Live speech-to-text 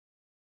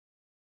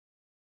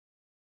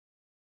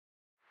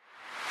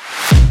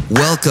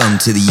Welcome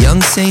to the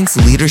Young Saints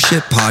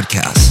Leadership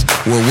Podcast,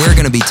 where we're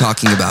going to be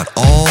talking about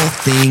all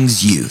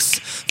things youth,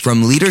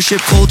 from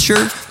leadership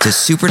culture to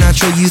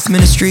supernatural youth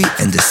ministry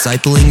and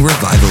discipling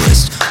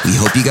revivalists. We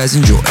hope you guys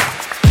enjoy.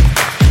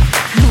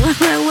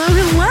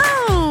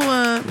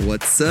 Hello.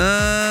 What's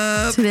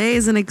up? Today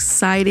is an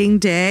exciting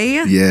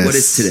day. Yes. What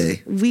is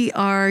today? We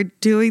are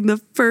doing the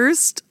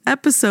first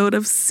episode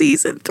of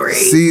season 3.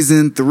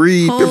 Season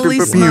 3. Holy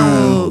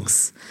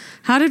smokes.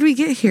 How did we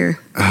get here?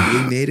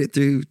 We made it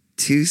through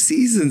 2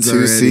 seasons Two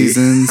already.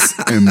 seasons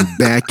and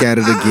back at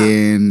it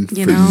again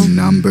You for know,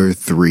 number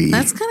 3.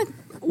 That's kind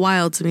of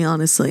wild to me,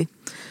 honestly.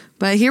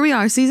 But here we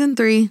are, season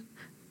 3.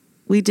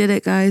 We did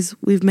it, guys.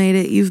 We've made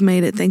it. You've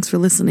made it. Thanks for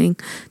listening.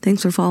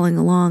 Thanks for following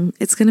along.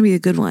 It's going to be a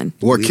good one.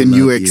 What We can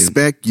you love you.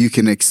 expect? You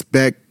can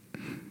expect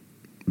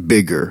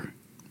bigger,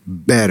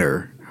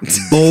 better,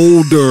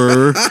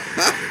 bolder,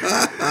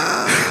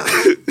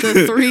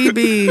 The 3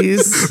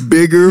 B's.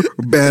 bigger,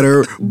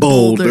 better,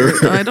 bolder.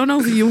 I don't know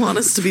if you want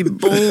us to be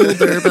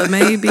bolder, but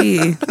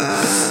maybe.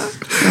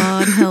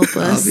 God help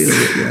us.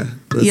 Let's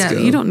go.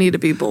 You don't need to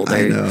be bolder.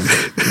 I know.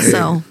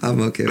 So,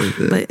 I'm okay with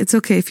it. but it's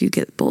okay if you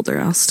get bolder.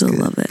 I'll still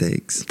love it.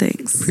 Thanks.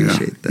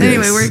 Appreciate that.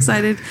 Anyway, Yes. we're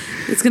excited.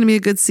 It's going to be a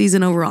good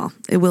season overall.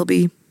 It will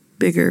be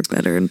bigger,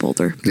 better, and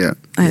bolder. Yeah.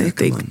 I come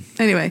think. on.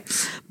 Anyway,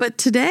 but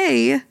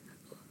today,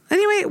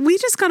 we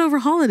just got over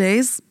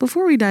holidays.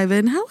 Before we dive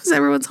in, how was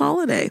everyone's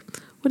holiday?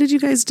 What did you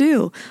guys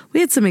do? We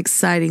had some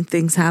exciting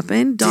things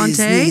happen.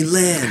 Dante.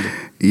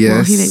 Disneyland. Yes.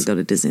 Well, he didn't go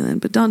to Disneyland,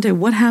 but Dante,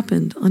 what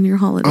happened on your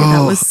holiday?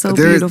 That was so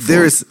beautiful.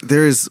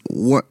 There's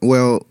what?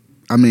 Well,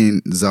 I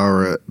mean,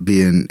 Zara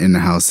being in the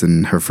house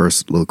and her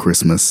first little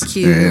Christmas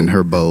Cute. and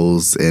her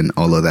bowls and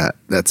all of that.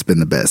 That's been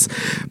the best.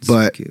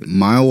 But cute.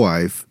 my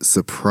wife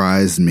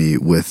surprised me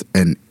with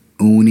an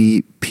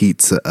Uni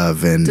pizza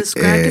oven.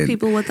 Describe to and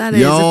people what that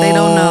is if they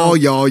don't know.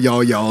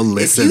 Y'all,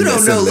 listen. If you don't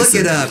listen, know, listen.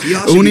 look it up.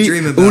 Y'all should be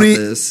dreaming about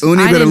this.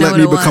 Uni I better didn't know let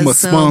me what it become was, a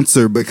so-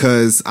 sponsor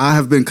because I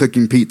have been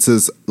cooking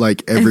pizzas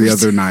like every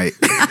other night.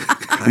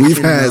 We've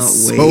had cannot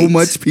so wait.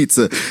 much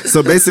pizza.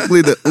 So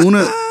basically,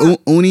 the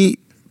Uni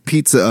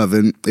pizza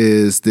oven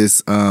is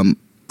this,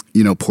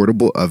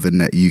 portable oven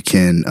that you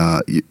can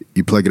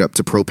you plug it up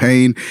to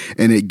propane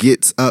and it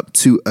gets up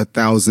to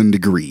 1,000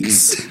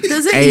 degrees.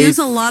 Does it use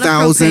a lot of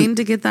 1,000 propane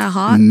to get that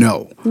hot?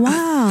 No.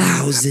 Wow.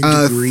 1,000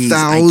 degrees. I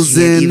can't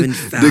 1,000 even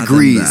fathom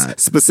degrees, that.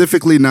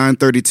 specifically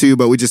 932,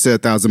 but we just said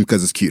 1,000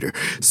 because it's cuter.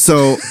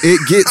 So it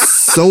gets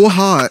so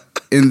hot,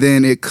 and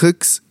then it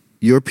cooks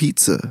your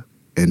pizza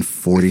in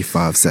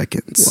 45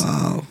 seconds.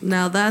 Wow.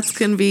 Now that's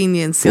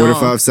convenience, y'all.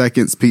 45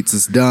 seconds,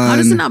 pizza's done. How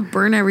does it not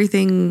burn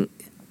everything?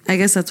 I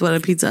guess that's what a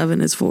pizza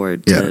oven is for,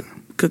 to Yeah.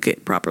 cook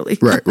it properly.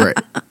 Right.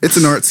 It's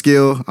an art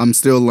skill. I'm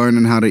still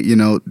learning how to,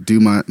 do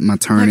my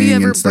turning Have you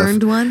ever and stuff.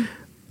 burned one?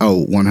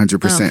 Oh,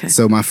 100%. Okay.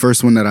 So my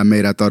first one that I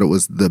made, I thought it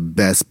was the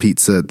best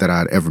pizza that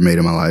I'd ever made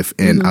in my life.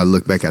 And I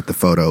look back at the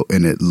photo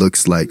and it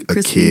looks like a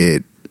Crispy.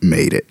 kid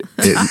made it.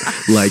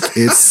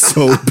 It's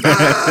so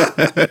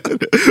bad.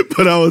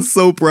 But I was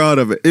so proud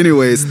of it.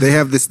 Anyways, they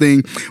have this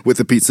thing with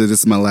the pizza. This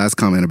is my last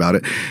comment about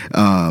it.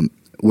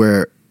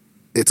 Where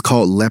it's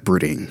called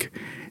leoparding.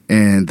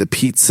 And the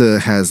pizza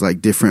has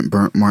like different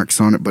burnt marks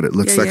on it, but it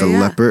looks Yeah, like yeah, a yeah.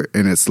 leopard.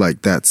 And it's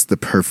like, that's the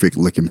perfect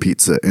looking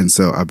pizza. And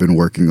so I've been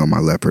working on my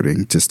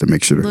leoparding just to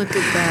make sure. Look at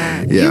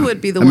that. Yeah. You would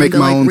be the I one make to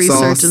my like own research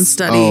sauce. and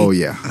study. Oh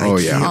yeah. I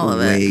can't All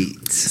of it.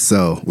 wait.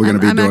 So we're gonna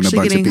be I'm doing a actually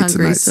bunch of getting pizza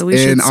hungry, nights. so we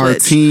should And our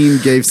switch. team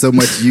gave so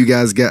much. You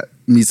guys got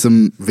me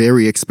some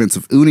very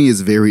expensive. Uni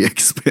is very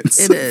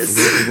expensive. It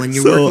is. When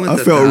you're So working I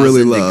with felt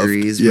really 1,000 loved.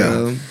 degrees, Yeah,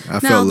 bro. I Now,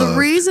 felt the loved.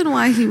 reason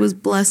why he was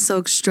blessed so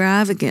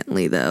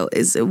extravagantly, though,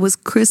 is it was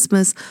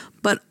Christmas,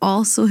 but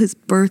also his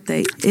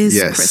birthday is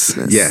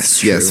Christmas.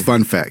 Yes.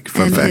 Fun fact.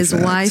 And his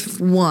wife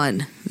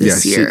won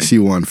this year. She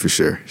won for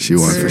sure. She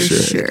won for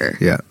sure.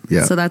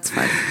 Yeah. So that's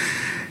fun.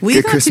 We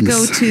Good got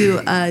Christmas. to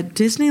go to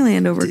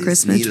Disneyland over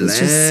Christmas, which was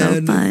just so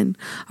Disneyland. fun.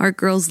 Our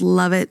girls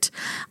love it.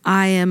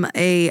 I am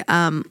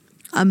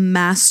a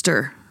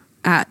master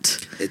at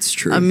It's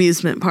true.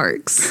 amusement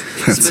parks,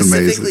 That's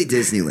Specifically amazing.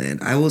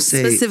 Disneyland. I will say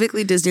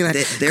specifically Disneyland.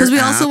 their Because we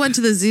also app- went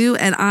to the zoo,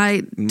 and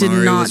I did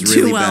Mario not was do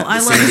really well. bad. I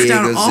The led San us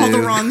down Diego all the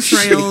Zoo. wrong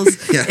trails.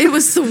 Yeah. It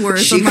was the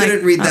worst. she I'm like,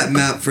 couldn't read that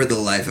map for the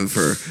life of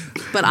her.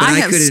 But I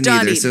have couldn't either,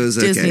 studied so it was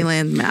okay.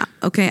 Disneyland map.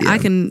 Okay, I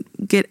can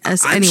get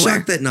us I'm anywhere.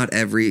 shocked that not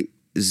every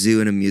zoo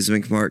and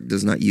amusement park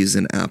does not use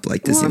an app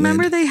like Disneyland. Well,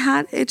 remember they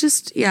had it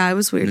just it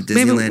was weird. The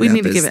Maybe Disneyland we app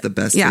need to is give it the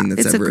best yeah, thing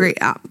that's it's ever- a great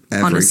app,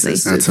 ever honestly.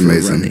 existed That's for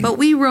amazing. running. But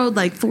we rode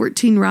like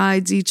 14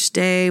 rides each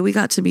day. We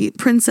got to meet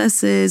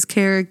princesses,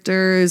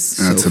 characters,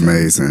 That's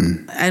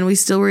amazing. and we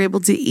still were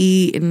able to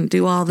eat and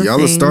do all the Y'all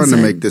things. are starting to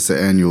and make this an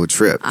annual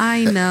trip.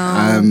 I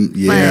know.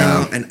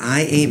 Yeah. And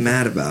I ain't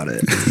mad about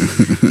it.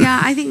 But, yeah,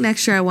 I think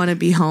next year I want to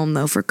be home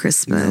though for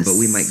Christmas. No, but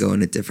we might go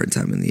in a different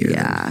time in the year.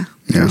 Yeah,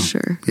 Yeah. for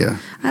sure. Yeah.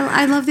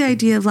 I love the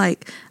idea of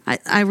like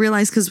I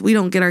realized because we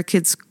don't get our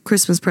kids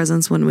Christmas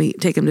presents when we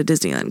take them to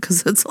Disneyland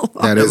because it's a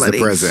lot That of is money.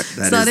 the present.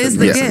 So that is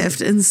the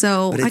gift. And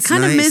so But I it's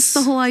kind of nice. miss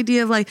the whole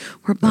idea of like,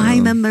 we're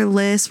buying them their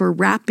list, we're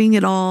wrapping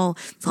it all.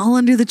 It's all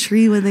under the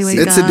tree when they wake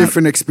up. It's a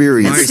different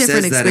experience. It's Mari a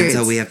different says that experience.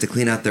 until we have to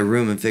clean out their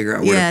room and figure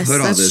out where Yes, to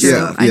put all that's this true.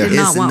 stuff. I did It's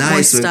not want more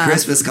nice when stuff.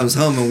 Christmas comes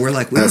home and we're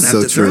like, we That's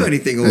don't have so to throw true.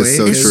 anything That's away.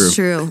 so It's true.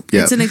 true.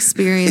 Yeah. It's an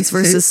experience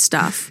versus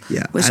stuff,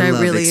 which I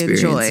love really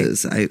enjoy.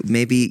 experiences.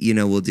 Maybe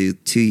we'll do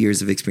 2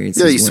 years of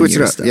experiences. Yeah, you 1 switch it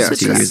year up. Stuff, Yeah. 2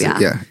 Switch it up, years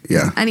of- yeah.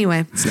 Yeah.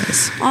 Anyway, It's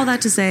nice. all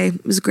that to say,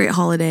 it was a great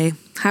holiday.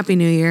 Happy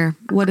New Year.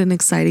 What an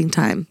exciting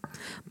time.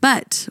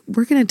 But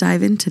we're going to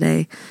dive in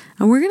today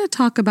and we're going to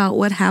talk about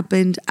what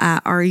happened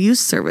at our youth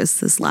service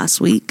this last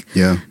week.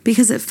 Yeah.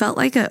 Because it felt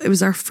like it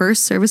was our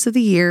first service of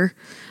the year,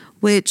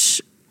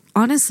 which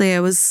honestly, I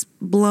was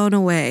blown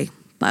away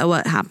by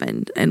what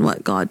happened and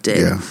what God did.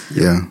 Yeah.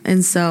 Yeah.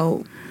 And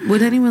so,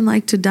 would anyone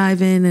like to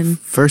dive in and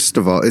First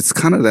of all, it's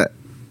kind of that.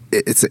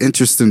 It's an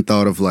interesting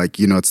thought of like,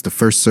 it's the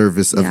first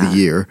service of Yeah. the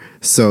year.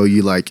 So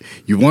you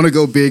want to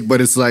go big,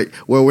 but it's like,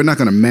 well, we're not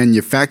going to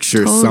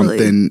manufacture Totally.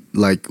 something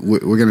like we're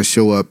going to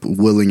show up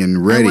willing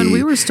and ready. And when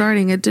we were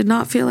starting, it did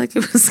not feel like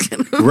it was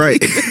going to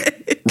Right.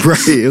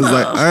 Right. It was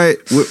like, all right,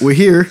 we're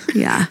here.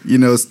 Yeah.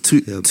 It's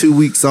 2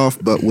 weeks off,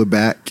 but we're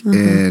back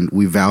and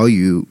we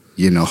value,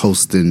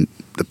 hosting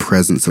the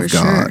presence For of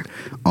God sure.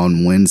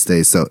 on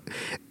Wednesday. So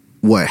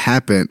what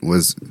happened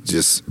was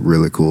just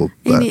really cool.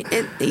 But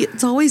And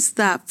it's always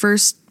that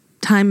first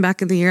time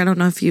back in the year. I don't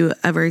know if you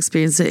ever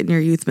experienced it in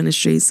your youth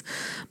ministries,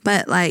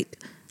 but like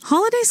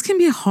holidays can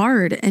be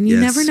hard and you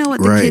Yes. never know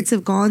what the Right. kids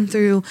have gone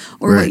through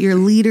or Right. what your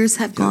leaders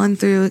have gone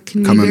through. It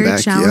can Coming be very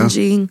back, yeah.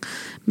 challenging.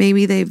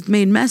 Maybe they've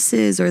made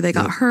messes or they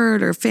got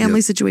hurt or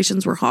family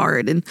situations were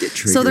hard. And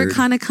so they're triggered.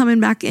 kind of coming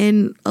back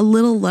in a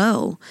little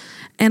low.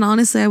 And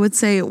honestly, I would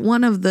say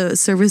one of the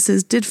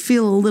services did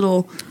feel a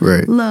little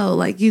Right. low.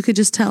 Like you could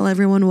just tell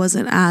everyone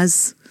wasn't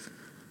as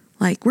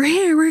like, we're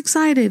here, we're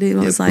excited. It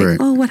was like, right.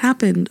 oh, what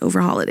happened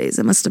over holidays?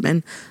 It must have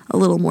been a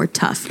little more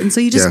tough. And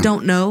so you just Yeah.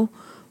 don't know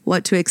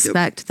what to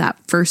expect that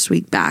first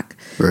week back,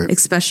 Right.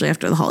 especially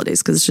after the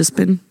holidays, because it's just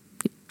been,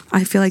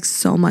 I feel like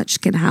so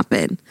much can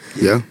happen.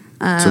 yeah,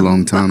 it's a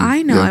long time. But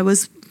I know Yeah.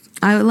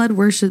 I led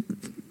worship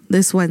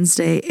this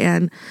Wednesday,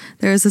 and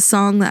there's a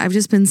song that I've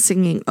just been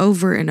singing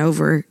over and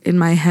over in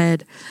my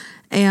head,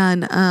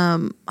 and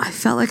I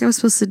felt like I was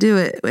supposed to do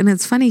it. And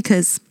it's funny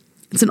because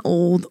it's an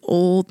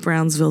old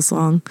Brownsville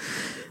song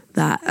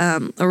that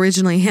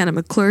originally Hannah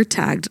McClure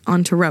tagged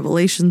onto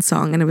Revelation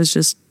song, and it was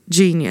just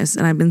genius,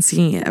 and I've been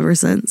singing it ever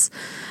since.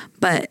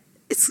 But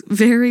it's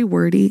very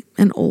wordy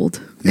and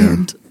old, Yeah.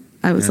 and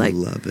I was I like,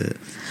 love it.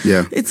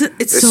 Yeah. it's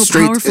so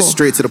straight, powerful. It's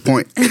straight to the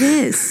point. It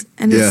is.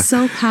 And Yeah. it's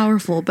so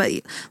powerful. But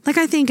like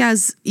I think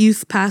as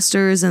youth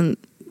pastors and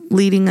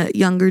leading a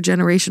younger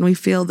generation, we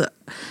feel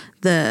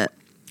the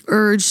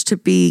urge to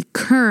be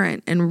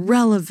current and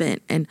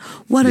relevant and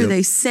what are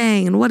they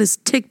saying and what is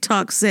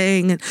TikTok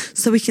saying, and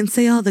so we can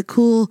say all the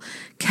cool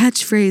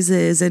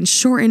catchphrases and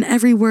shorten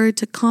every word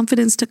to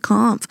confidence to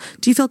conf.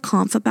 Do you feel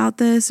conf about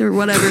this or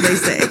whatever they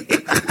say?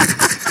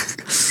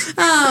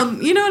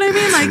 You know what I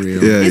mean? Like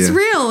real. Yeah, it's yeah.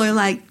 real or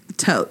like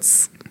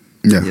totes.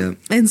 Yeah. Yeah.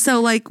 And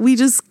so, like, we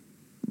just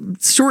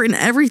shorten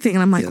everything.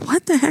 And I'm like,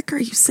 what the heck are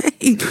you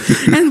saying?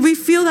 And we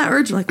feel that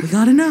urge, like, we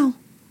got to know.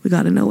 We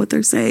got to know what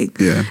they're saying.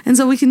 Yeah. And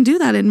so we can do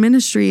that in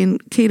ministry and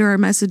cater our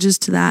messages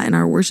to that and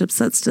our worship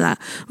sets to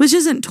that, which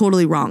isn't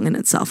totally wrong in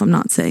itself. I'm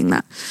not saying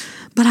that.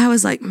 But I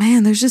was like,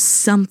 man, there's just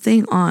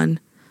something on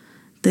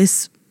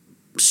this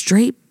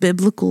straight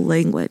biblical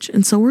language.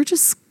 And so we're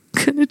just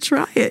going to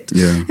try it.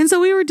 Yeah. And so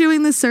we were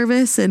doing this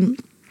service and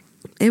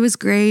it was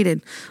great.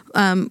 And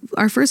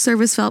our first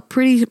service felt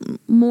pretty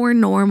more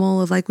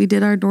normal of like we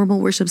did our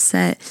normal worship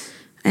set.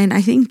 And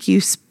I think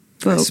you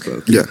spoke.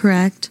 Yeah.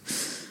 Correct.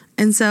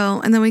 And so,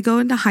 and then we go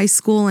into high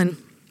school and,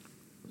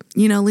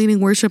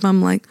 leading worship,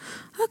 I'm like,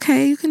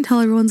 okay, you can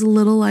tell everyone's a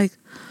little like,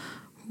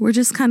 we're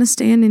just kind of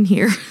standing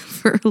here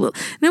for a little.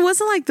 And it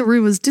wasn't like the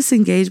room was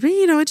disengaged, but,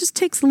 it just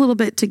takes a little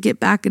bit to get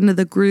back into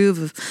the groove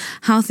of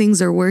how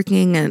things are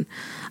working. And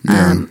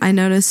I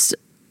noticed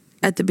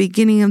at the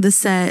beginning of the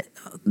set,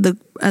 the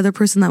other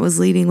person that was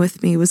leading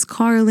with me was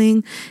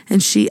Carling,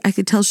 and I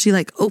could tell she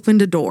like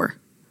opened a door.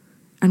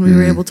 And we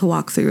were able to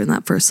walk through in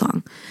that first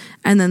song.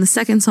 And then the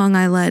second song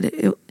I led,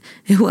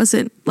 it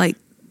wasn't like,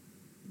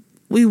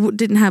 we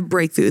didn't have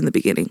breakthrough in the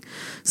beginning.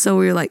 So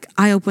we were like,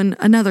 I opened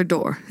another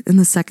door in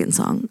the second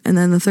song. And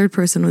then the third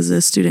person was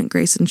a student,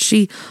 Grace, and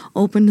she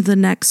opened the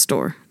next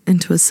door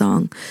into a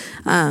song.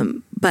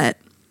 But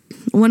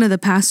one of the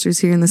pastors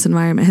here in this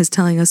environment is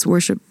telling us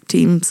worship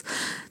teams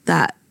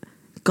that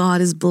God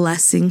is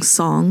blessing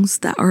songs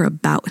that are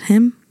about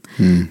him.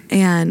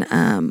 And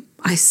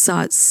I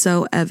saw it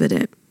so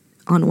evident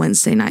on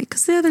Wednesday night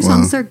because the other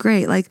songs, they're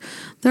great. Like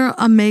they're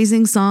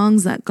amazing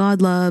songs that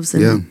God loves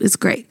and it's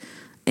great.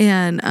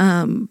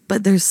 And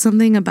but there's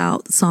something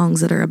about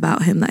songs that are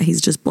about him that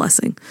he's just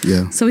blessing.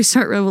 Yeah. So we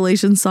start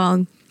Revelation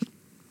song,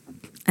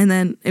 and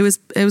then it was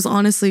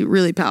honestly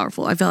really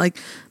powerful. I felt like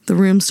the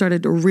room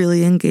started to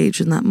really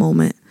engage in that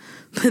moment.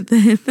 But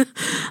then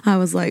I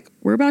was like,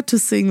 we're about to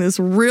sing this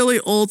really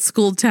old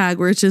school tag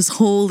where it's just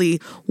holy,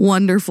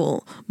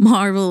 wonderful,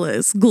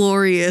 marvelous,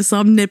 glorious,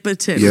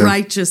 omnipotent,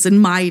 righteous,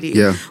 and mighty.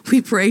 Yeah.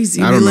 We praise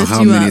you. I don't we know lift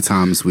how you many up.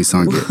 times we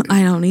sung it.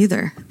 I don't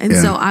either. And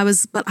so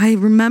but I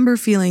remember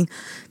feeling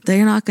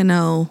they're not going to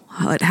know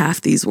what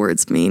half these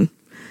words mean.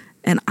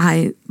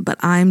 But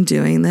I'm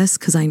doing this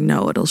because I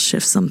know it'll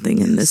shift something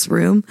in this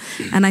room.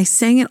 And I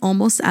sang it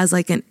almost as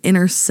like an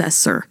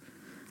intercessor.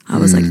 I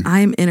was like,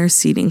 I'm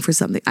interceding for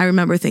something. I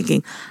remember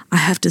thinking, I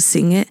have to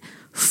sing it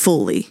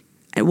fully.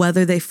 And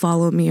whether they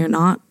follow me or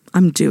not,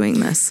 I'm doing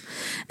this.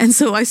 And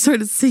so I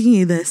started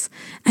singing this.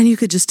 And you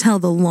could just tell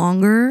the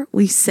longer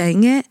we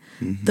sang it,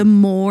 the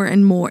more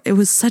and more. It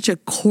was such a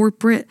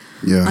corporate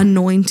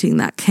anointing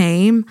that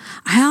came.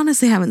 I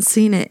honestly haven't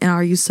seen it in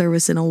our youth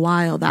service in a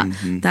while.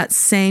 That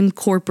same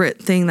corporate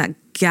thing that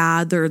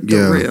gathered the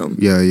room.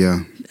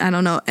 Yeah. I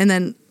don't know. And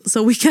then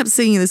so we kept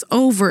singing this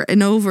over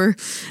and over.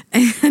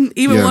 And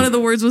even one of the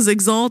words was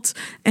exalt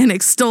and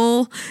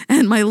extol.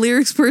 And my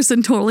lyrics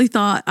person totally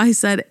thought I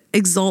said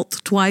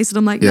exalt twice. And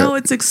I'm like, no,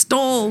 it's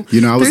extol.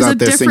 You know, I was There's out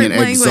there singing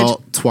language.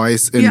 exalt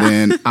twice. And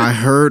then I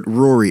heard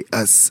Rory,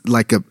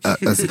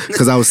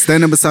 because I was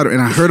standing beside her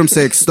and I heard him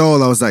say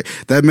extol. I was like,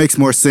 that makes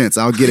more sense.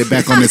 I'll get it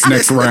back on this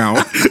next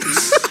round.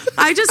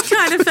 I just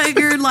kind of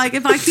figured, like,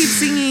 if I keep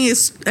singing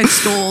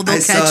extol,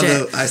 they'll catch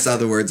it. I saw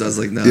the words. I was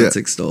like, no, it's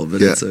extol,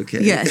 but it's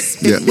okay.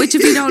 Yes. Which,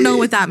 if you don't know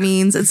what that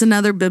means, it's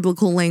another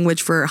biblical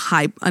language for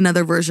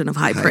another version of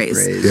high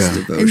praise.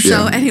 Devotion. And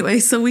so, anyway,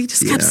 so we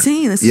just kept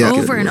singing this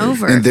over and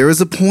over. And there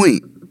is a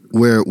point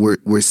where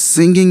we're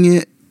singing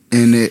it,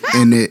 and it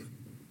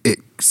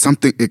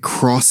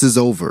crosses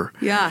over.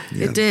 Yeah,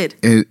 it did.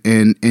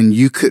 And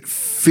you could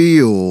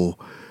feel,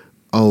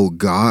 oh,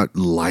 God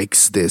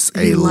likes this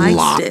a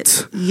lot.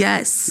 It.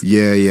 Yes.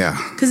 Yeah.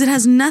 Because it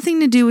has nothing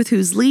to do with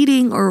who's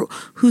leading or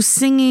who's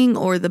singing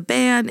or the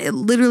band. It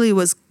literally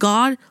was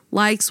God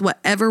likes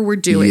whatever we're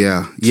doing.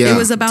 Yeah. It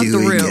was about the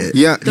room.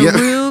 The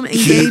room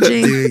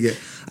engaging. Doing it.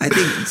 I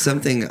think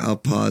something I'll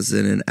pause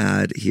in and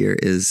add here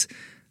is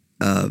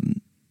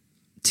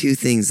two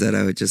things that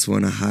I would just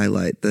want to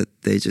highlight that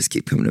they just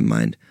keep coming to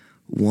mind.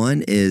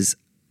 One is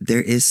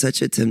there is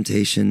such a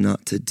temptation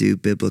not to do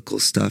biblical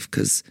stuff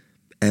because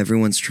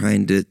everyone's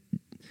trying to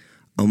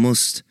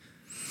almost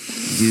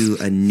do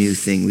a new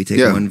thing. We take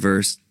one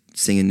verse,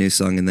 sing a new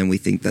song, and then we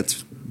think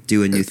that's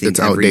do a new thing. It's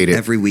outdated.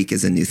 Every week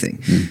is a new thing.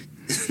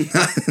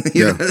 Not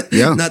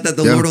that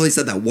the Lord only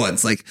said that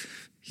once. Like,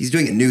 he's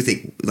doing a new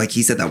thing. Like,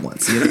 he said that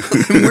once, you know?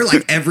 We're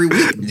like, every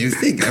week, new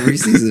thing, every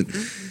season.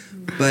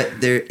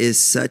 But there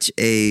is such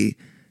a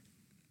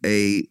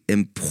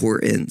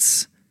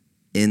importance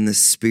in the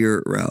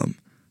spirit realm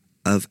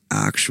of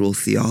actual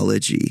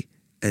theology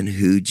and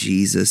who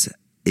Jesus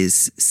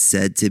is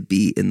said to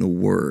be in the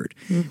Word.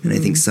 And I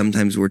think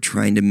sometimes we're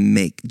trying to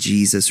make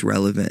Jesus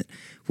relevant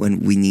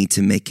when we need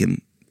to make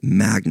him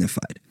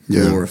magnified,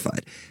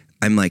 glorified.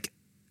 I'm like,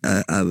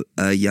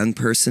 a young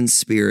person's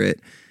spirit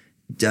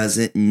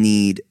doesn't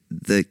need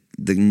the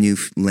new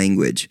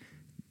language.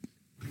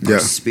 Our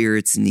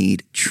spirits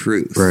need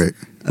truth of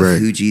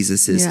who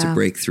Jesus is to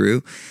break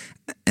through.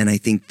 And I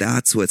think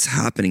that's what's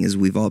happening, as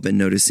we've all been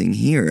noticing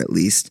here, at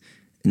least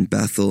in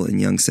Bethel and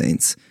Young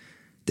Saints.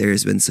 There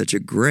has been such a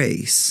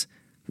grace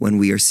when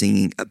we are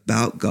singing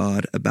about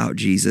God, about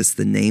Jesus,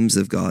 the names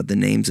of God, the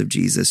names of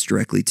Jesus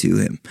directly to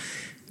him.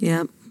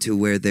 Yep. To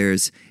where it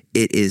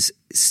is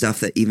stuff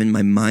that even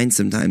my mind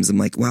sometimes I'm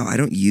like, wow, I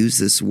don't use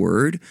this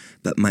word,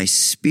 but my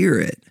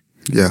spirit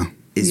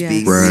is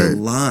being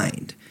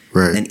realigned.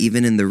 Right. And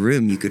even in the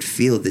room, you could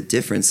feel the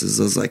differences.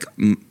 I was like,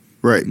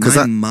 right,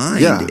 my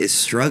mind is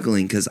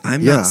struggling because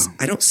I'm not.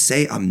 I don't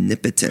say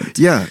omnipotent.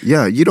 Yeah.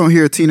 You don't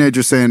hear a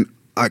teenager saying,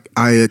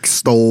 I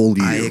extol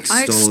you. I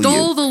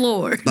extol the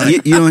Lord.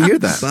 But you don't hear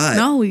that. But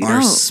no, you our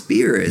don't.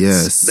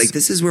 spirits, like,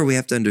 this is where we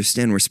have to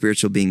understand we're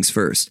spiritual beings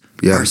first.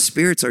 Yeah. Our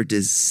spirits are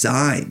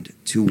designed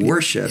to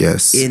worship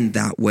in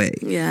that way.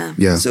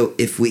 Yeah. So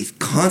if we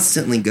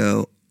constantly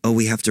go, oh,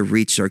 we have to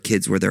reach our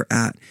kids where they're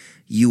at,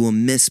 you will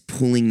miss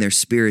pulling their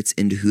spirits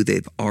into who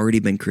they've already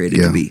been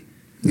created to be.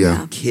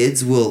 Yeah.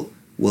 Kids will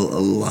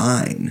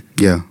align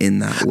in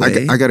that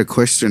way. I got a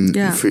question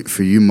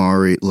for you,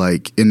 Mari.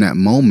 Like, in that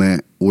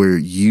moment where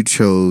you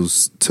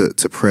chose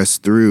to press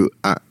through,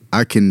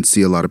 I can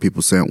see a lot of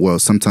people saying, well,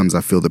 sometimes I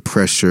feel the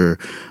pressure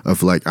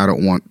of, like, I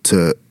don't want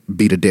to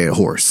beat a dead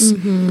horse.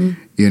 Mm-hmm.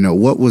 You know,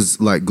 what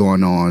was, like,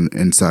 going on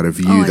inside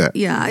of you?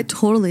 I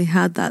totally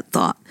had that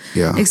thought.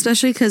 Yeah.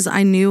 Especially because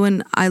I knew,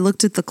 and I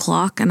looked at the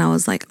clock and I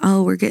was like,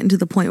 oh, we're getting to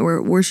the point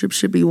where worship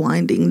should be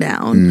winding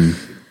down.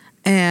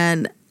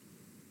 And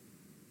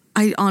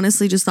I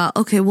honestly just thought,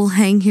 okay, we'll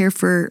hang here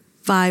for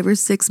 5 or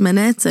 6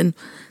 minutes, and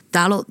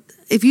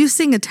if you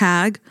sing a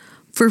tag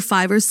for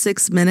 5 or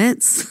 6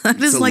 minutes, that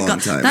is like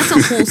that's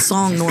a whole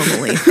song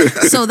normally.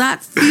 So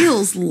that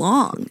feels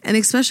long. And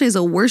especially as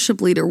a worship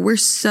leader, we're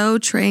so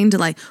trained to,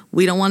 like,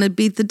 we don't want to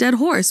beat the dead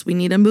horse. We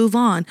need to move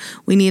on.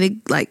 We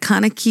need to, like,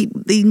 kind of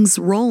keep things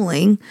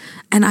rolling.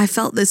 And I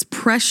felt this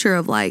pressure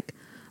of, like,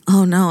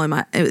 oh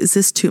no, is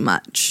this too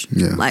much?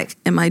 Yeah. Like,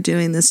 am I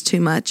doing this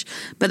too much?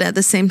 But at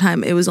the same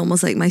time, it was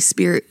almost like my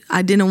spirit,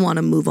 I didn't want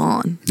to move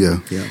on. Yeah.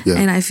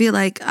 And I feel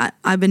like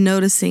I've been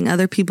noticing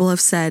other people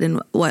have said,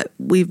 and what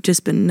we've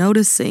just been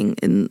noticing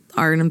in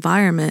our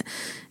environment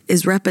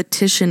is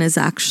repetition is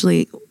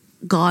actually,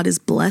 God is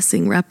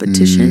blessing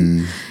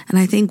repetition. And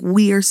I think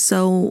we are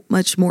so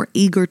much more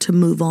eager to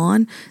move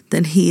on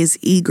than he is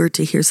eager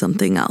to hear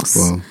something else.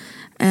 Wow.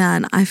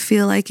 And I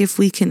feel like if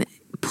we can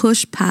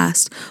push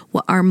past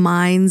what our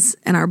minds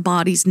and our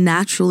bodies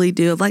naturally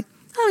do of like,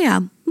 oh yeah,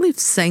 we've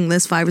sang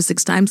this 5 or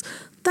 6 times,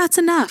 that's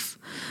enough.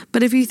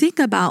 But if you think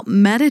about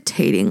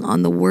meditating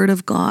on the word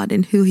of God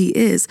and who he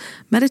is,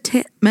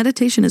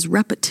 meditation is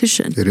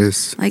repetition. It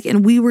is. Like,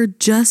 and we were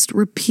just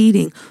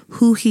repeating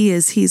who he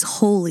is. He's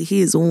holy.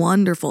 He is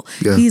wonderful.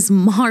 Yeah. He's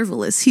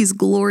marvelous. He's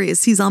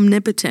glorious. He's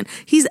omnipotent.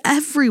 He's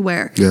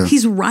everywhere. Yeah.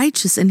 He's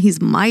righteous and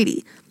he's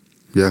mighty.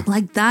 Yeah.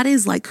 Like, that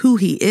is like who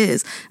he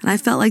is. And I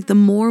felt like the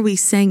more we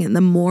sang it,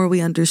 the more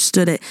we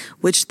understood it,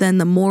 which then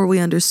the more we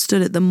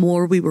understood it, the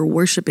more we were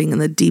worshiping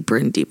and the deeper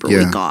and deeper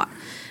we got.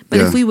 But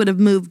if we would have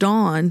moved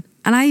on,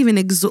 and I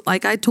even,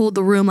 I told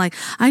the room, like,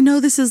 I know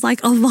this is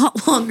like a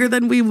lot longer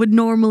than we would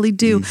normally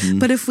do,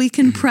 but if we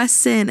can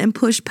press in and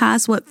push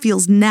past what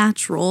feels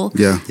natural,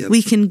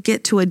 we can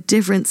get to a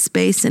different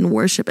space in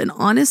worship. And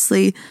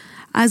honestly,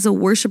 as a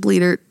worship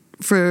leader,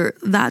 for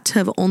that to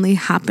have only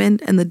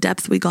happened and the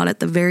depth we got at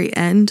the very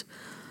end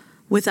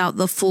without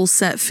the full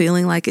set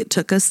feeling like it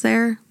took us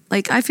there.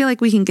 Like, I feel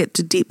like we can get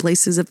to deep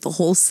places if the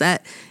whole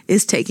set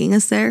is taking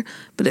us there.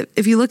 But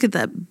if you look at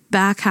the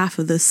back half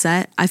of the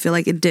set, I feel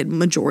like it did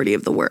majority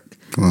of the work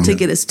to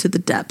get us to the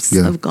depths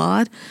of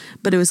God.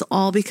 But it was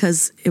all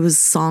because it was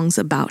songs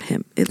about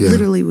him. It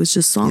literally was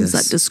just songs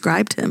that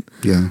described him.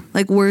 Yeah.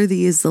 Like,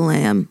 worthy is the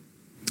Lamb.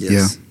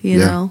 Yes. You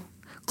know?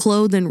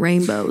 Clothed in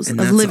rainbows And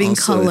of that's living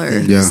also a color.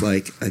 thing, is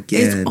like,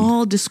 again, It's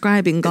all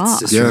describing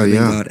God. It's describing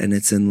God, and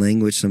it's in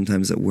language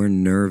sometimes that we're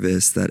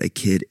nervous that a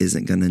kid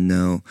isn't going to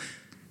know.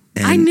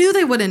 And, I knew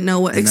they wouldn't know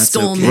what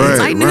extol okay. means. Right,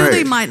 I knew right,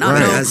 they might not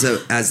right. know.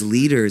 As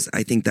leaders,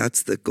 I think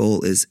that's the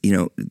goal is,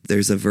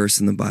 there's a verse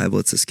in the Bible,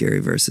 it's a scary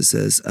verse that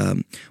says,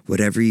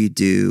 whatever you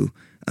do,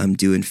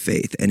 do in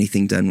faith.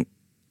 Anything done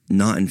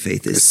not in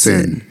faith is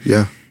sin.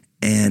 Yeah.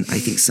 And I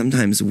think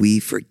sometimes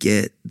we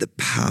forget the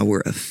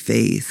power of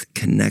faith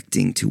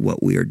connecting to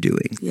what we are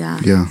doing.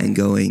 Yeah. Yeah. And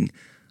going,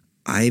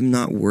 I'm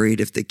not worried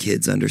if the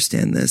kids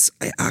understand this.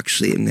 I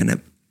actually am going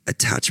to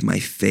attach my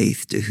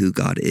faith to who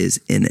God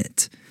is in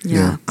it.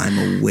 Yeah.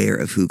 I'm aware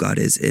of who God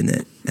is in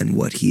it and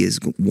what he is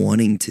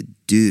wanting to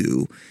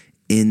do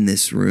in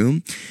this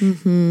room.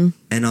 And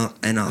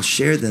I'll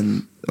share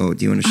them. Oh,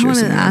 do you want to I share want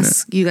to something on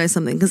ask you guys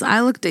something because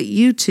I looked at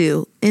you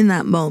two in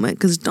that moment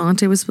because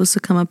Dante was supposed to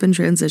come up and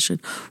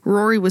transition.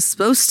 Rory was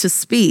supposed to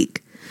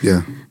speak.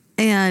 Yeah.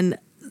 And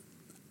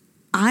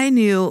I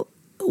knew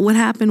what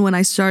happened when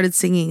I started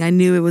singing. I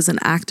knew it was an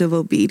act of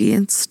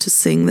obedience to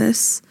sing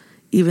this,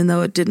 even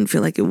though it didn't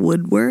feel like it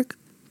would work,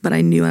 but I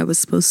knew I was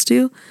supposed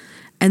to.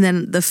 And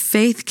then the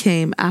faith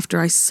came after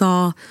I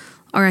saw,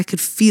 or I could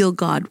feel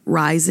God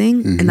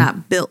rising, and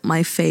that built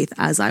my faith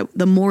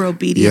the more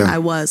obedient I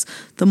was,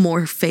 the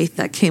more faith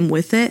that came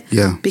with it,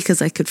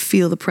 because I could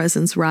feel the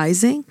presence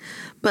rising,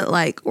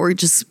 or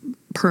just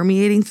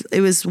permeating.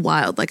 It was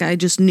wild. Like, I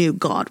just knew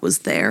God was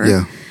there.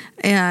 Yeah.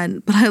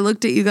 But I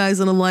looked at you guys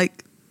and I'm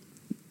like,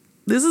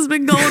 this has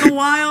been going a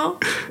while.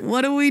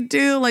 What do we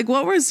do? Like,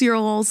 what was your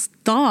all's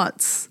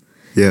thoughts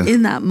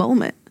in that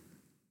moment?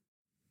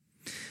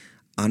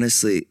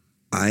 Honestly,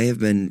 I have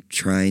been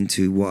trying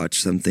to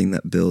watch something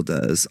that Bill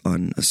does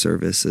on a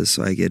services.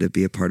 So I get to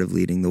be a part of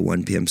leading the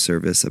 1 p.m.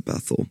 service at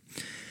Bethel.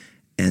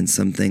 And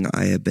something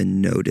I have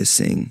been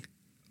noticing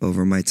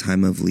over my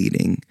time of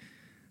leading,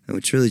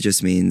 which really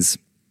just means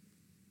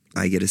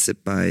I get to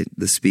sit by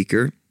the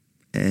speaker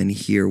and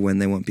hear when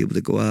they want people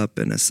to go up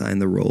and assign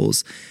the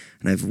roles.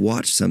 And I've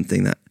watched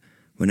something that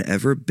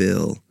whenever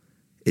Bill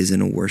is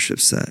in a worship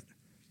set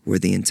where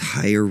the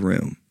entire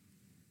room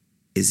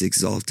is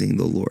exalting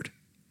the Lord,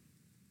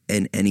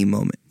 in any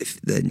moment,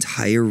 if the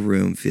entire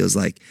room feels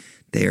like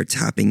they are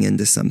tapping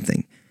into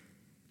something,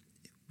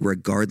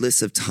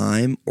 regardless of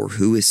time or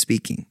who is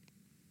speaking,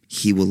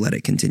 he will let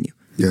it continue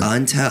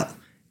until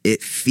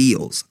it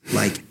feels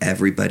like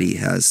everybody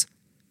has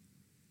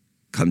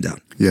come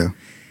down. Yeah.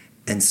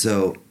 And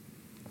so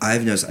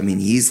I've noticed,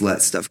 he's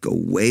let stuff go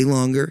way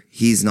longer.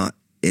 He's not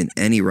in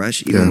any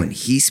rush, even when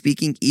he's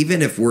speaking,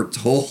 even if we're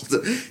told,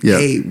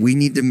 hey, we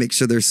need to make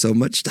sure there's so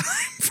much time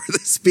for the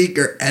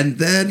speaker. And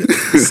then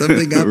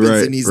something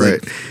happens and he's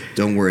like,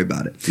 don't worry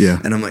about it. Yeah.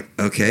 And I'm like,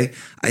 okay.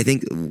 I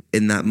think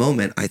in that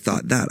moment, I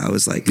thought that. I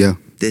was like,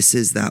 this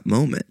is that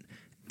moment.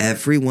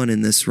 Everyone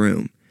in this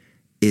room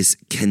is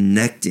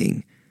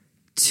connecting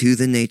to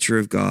the nature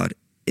of God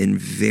in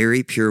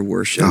very pure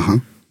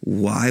worship.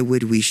 Why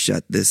would we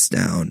shut this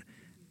down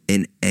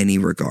in any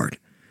regard?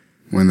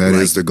 When that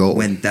is the goal.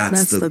 When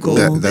that's the goal.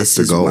 That's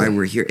this the goal. Is why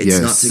we're here. It's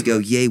not to go,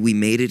 yay, we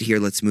made it here,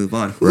 let's move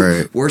on.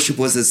 Right. Worship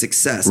was a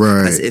success.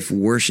 Right. As if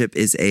worship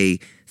is a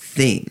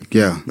thing.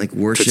 Yeah. Like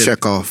worship. To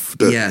check off.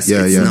 Yes.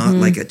 It's not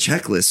like a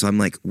checklist. So I'm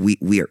like,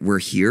 we're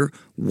here.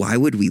 Why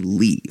would we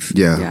leave?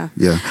 Yeah.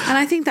 And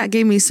I think that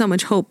gave me so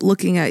much hope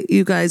looking at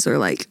you guys are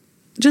like,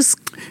 just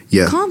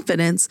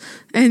confidence.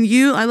 And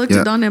I looked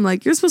at Don and I'm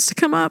like, you're supposed to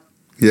come up.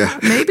 Yeah.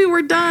 Maybe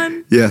we're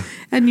done. Yeah.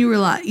 And you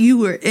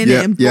were in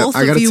it. And both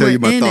I gotta of you tell were you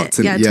my in thoughts.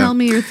 it. Tell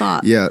me your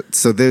thoughts. Yeah.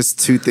 So there's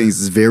two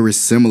things very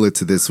similar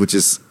to this, which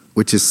is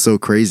so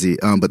crazy.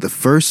 But the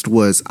first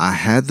was I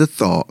had the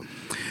thought,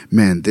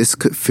 man, this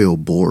could feel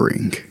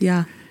boring.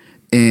 Yeah.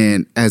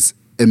 And as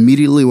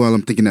immediately while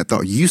I'm thinking that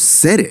thought, you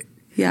said it.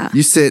 Yeah.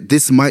 You said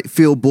this might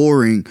feel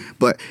boring,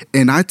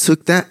 and I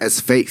took that as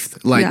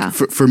faith. Like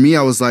for me,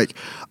 I was like,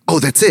 oh,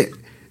 that's it.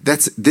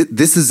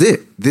 This is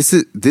it. This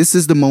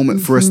is the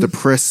moment for us to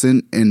press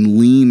in and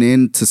lean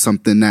into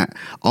something that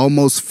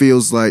almost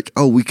feels like,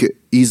 oh, we could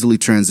easily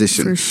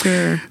transition. For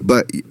sure.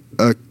 But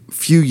a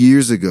few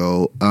years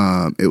ago,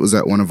 it was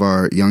at one of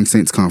our Young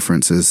Saints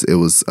conferences. It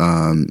was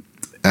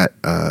at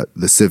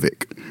the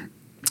Civic,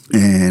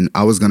 and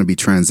I was going to be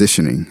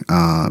transitioning.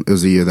 It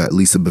was a year that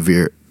Lisa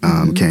Bevere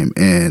came,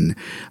 and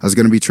I was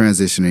going to be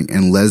transitioning,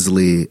 and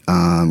Leslie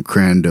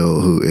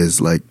Crandall, who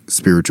is like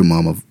spiritual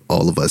mom of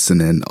all of us,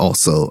 and then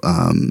also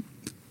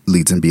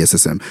leads in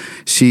BSSM.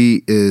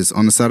 She is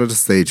on the side of the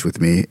stage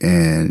with me,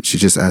 and she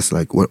just asked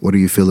like, what are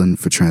you feeling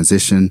for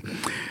transition?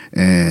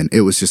 And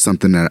it was just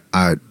something that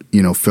I,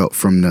 felt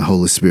from the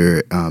Holy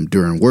Spirit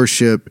during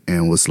worship,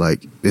 and was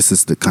like, this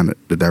is the kind of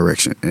the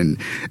direction. And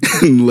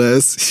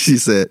Les, she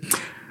said,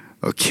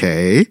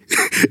 okay.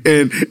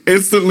 And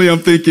instantly I'm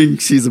thinking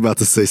she's about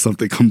to say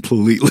something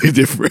completely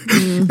different.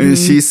 And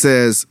she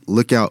says,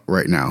 look out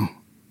right now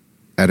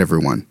at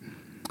everyone.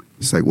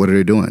 It's like, what are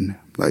they doing?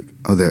 Like,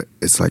 oh,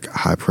 it's like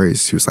high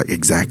praise. She was like,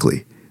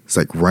 exactly. It's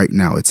like right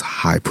now it's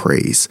high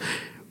praise.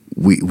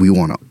 We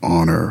want to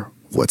honor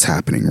what's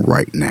happening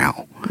right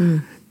now.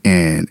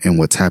 And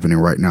what's happening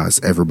right now is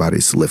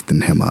everybody's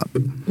lifting him up.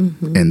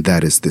 And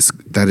that is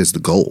the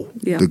goal.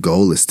 Yeah. The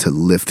goal is to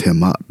lift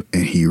him up,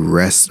 and he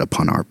rests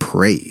upon our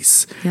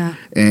praise. Yeah.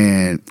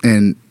 And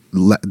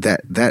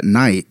that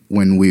night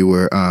when we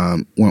were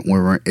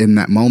in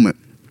that moment,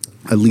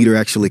 a leader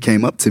actually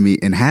came up to me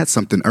and had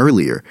something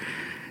earlier.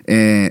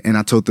 And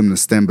I told them to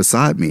stand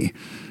beside me.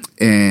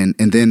 And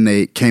then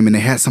they came and they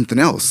had something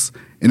else.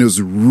 And it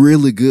was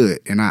really good.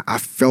 And I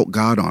felt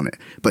God on it.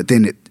 But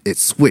then it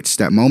switched.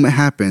 That moment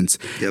happens.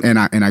 Yep.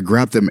 And I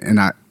grabbed them, and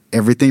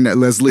everything that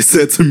Leslie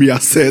said to me, I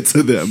said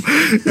to them.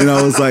 And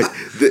I was like,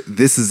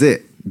 this is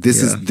it.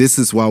 This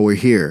is why we're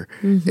here.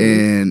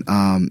 And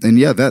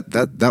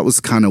that was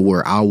kind of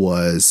where I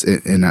was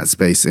in that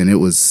space. And it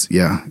was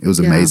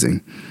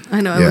amazing.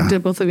 I know. I looked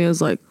at both of you. I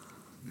was like,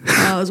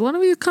 is one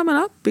of you coming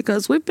up?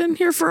 Because we've been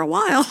here for a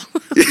while.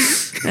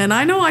 And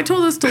I know I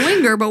told us to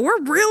linger, but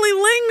we're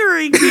really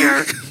lingering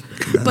here.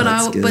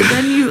 But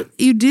then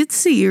you did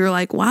see, you're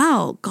like,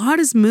 wow, God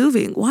is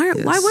moving. Why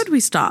would we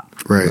stop?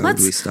 Right.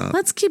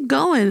 Let's keep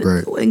going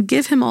and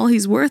give him all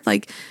he's worth.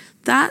 Like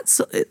that's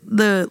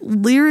the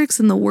lyrics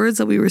and the words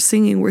that we were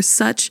singing were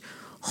such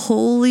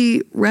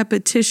holy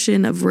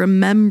repetition of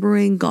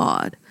remembering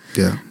God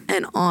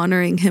and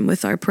honoring him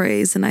with our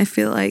praise. And I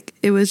feel like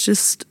it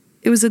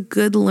was a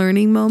good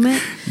learning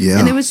moment. Yeah.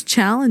 And it was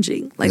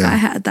challenging. Like I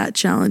had that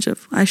challenge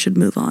of I should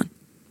move on.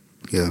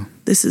 Yeah.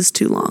 This is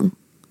too long.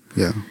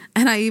 Yeah.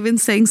 And I even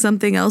sang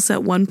something else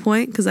at one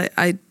point because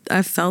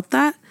I felt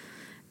that.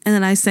 And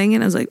then I sang it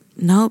and I was like,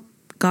 nope,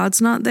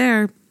 God's not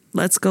there.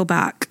 Let's go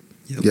back.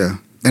 Yep. Yeah.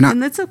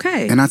 And that's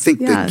okay. And I think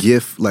the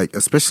gift, like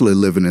especially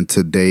living in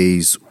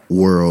today's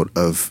world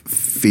of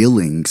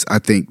feelings, I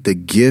think the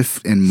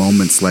gift in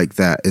moments like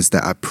that is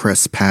that I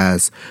press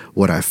past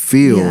what I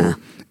feel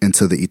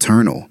into the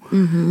eternal.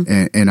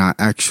 And I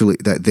actually,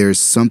 that there's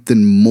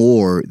something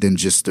more than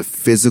just the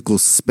physical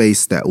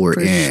space that we're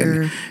in.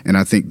 Sure. And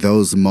I think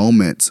those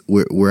moments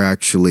we're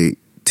actually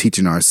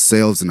teaching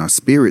ourselves and our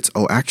spirits,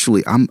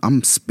 actually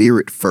I'm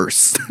spirit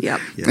first.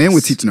 Yep. Yes. And we're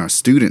teaching our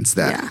students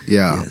that.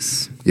 Yeah.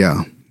 Yes.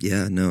 Yeah.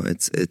 Yeah, no,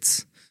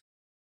 it's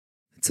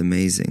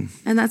amazing.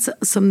 And that's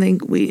something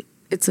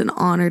it's an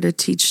honor to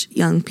teach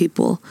young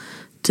people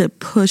to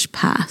push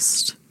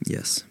past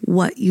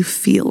what you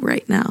feel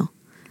right now.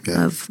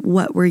 Of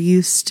what we're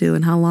used to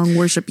and how long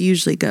worship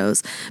usually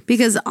goes.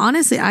 Because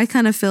honestly, I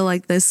kind of feel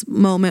like this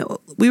moment,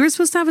 we were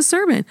supposed to have a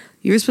sermon.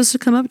 You were supposed to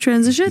come up,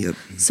 transition. Yep.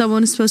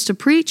 Someone is supposed to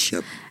preach.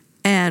 Yep.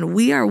 And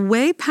we are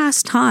way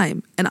past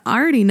time. And I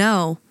already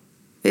know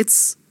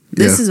this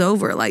is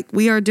over. Like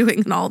we are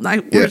doing an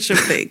all-night worship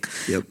thing.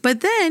 Yep.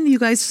 But then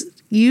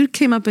you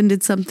came up and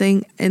did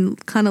something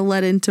and kind of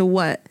led into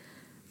what?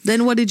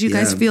 Then what did you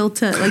guys feel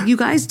you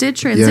guys did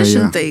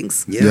transition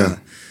things. Yeah.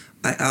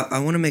 I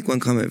want to make one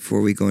comment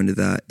before we go into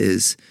that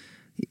is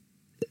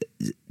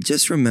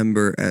just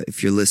remember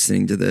if you're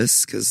listening to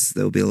this, because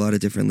there'll be a lot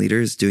of different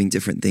leaders doing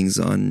different things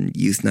on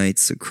youth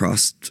nights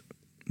across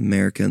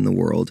America and the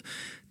world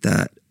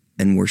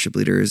and worship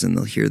leaders, and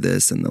they'll hear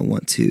this and they'll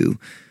want to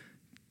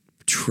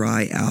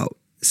try out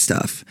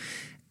stuff.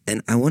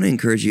 And I want to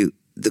encourage you,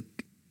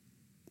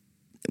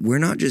 we're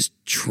not just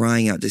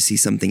trying out to see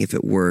something if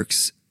it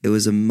works. It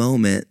was a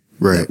moment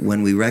Right. that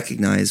when we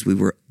recognized we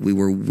were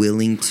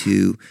willing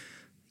to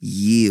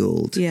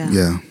yield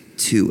Yeah.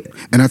 to it.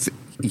 And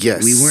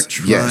yes. We weren't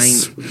trying,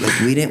 like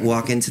we didn't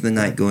walk into the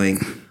night going,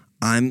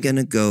 I'm going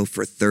to go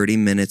for 30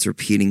 minutes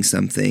repeating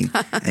something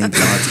and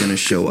God's going to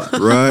show up.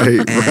 Right,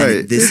 And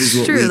right. this It's is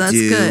what true, we that's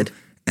do. good.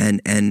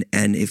 And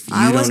if you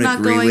I was don't not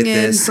agree going with in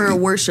this, for a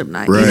worship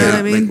night. Right. You know what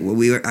I mean? like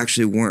we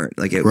actually weren't.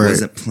 Like it Right.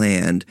 wasn't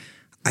planned.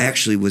 I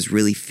actually was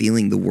really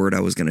feeling the word I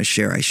was going to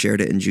share. I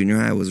shared it in junior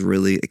high. I was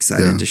really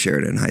excited to share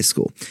it in high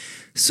school.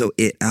 So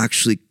it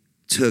actually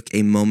took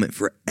a moment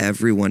for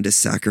everyone to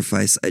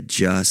sacrifice,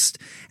 adjust,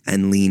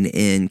 and lean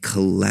in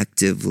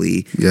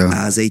collectively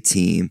as a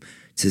team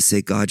to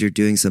say, God, you're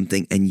doing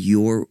something and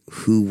you're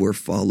who we're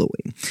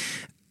following.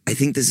 I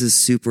think this is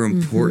super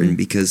important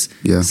because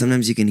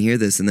sometimes you can hear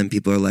this and then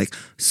people are like,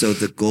 so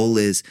the goal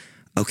is,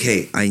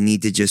 okay, I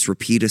need to just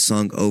repeat a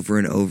song over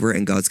and over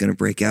and God's going to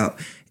break out.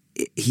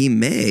 He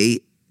may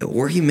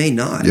or he may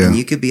not. Yeah. And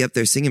you could be up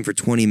there singing for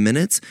 20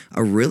 minutes,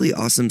 a really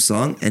awesome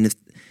song. And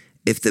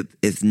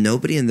if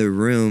nobody in the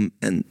room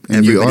and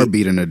you are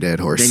beating a dead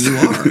horse, then you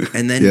are.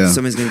 And then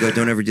somebody's going to go,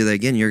 don't ever do that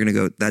again. You're going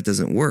to go, that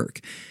doesn't work.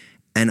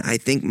 And I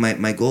think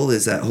my goal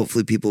is that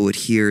hopefully people would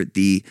hear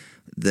the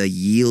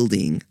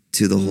yielding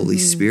to the Holy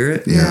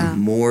Spirit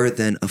more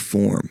than a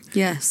form.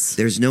 Yes.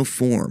 There's no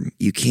form.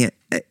 You can't,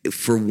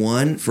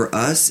 for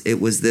us,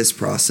 it was this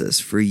process.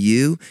 For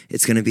you,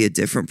 it's going to be a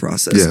different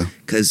process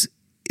because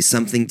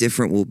something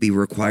different will be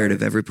required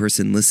of every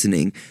person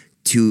listening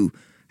to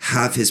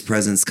have his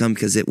presence come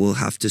because it will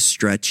have to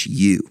stretch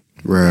you.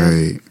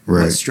 Right.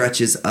 What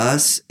stretches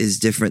us is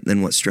different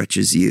than what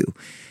stretches you.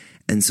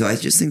 And so I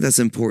just think that's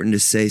important to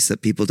say so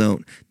that people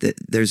don't, that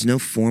there's no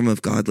form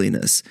of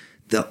godliness.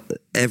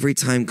 Every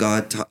time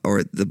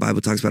or the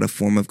Bible talks about a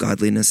form of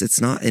godliness,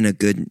 it's not in a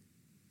good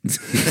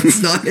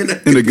it's not in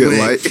a good way.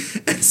 light.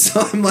 And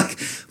so I'm like,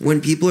 when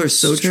people are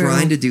so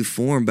trying to do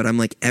form, but I'm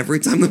like, every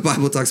time the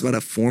Bible talks about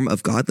a form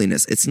of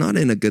godliness, it's not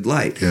in a good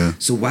light. Yeah.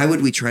 So why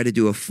would we try to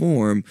do a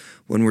form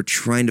when we're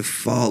trying to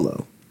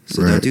follow?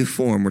 So don't do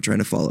form, we're trying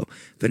to follow.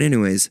 But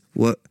anyways,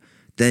 what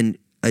then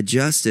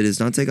adjusted is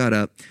Dante got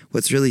up.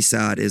 What's really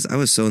sad is I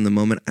was so in the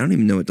moment, I don't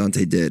even know what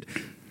Dante did.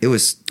 It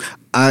was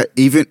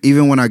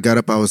even when I got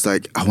up, I was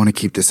like, I want to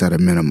keep this at a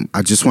minimum.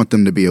 I just want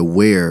them to be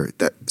aware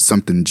that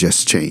something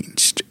just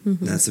changed.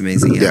 That's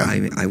amazing. Yeah.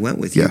 I went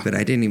with you, but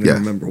I didn't even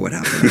remember what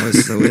happened. I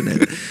was so in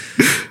it.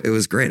 It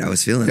was great. I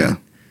was feeling it.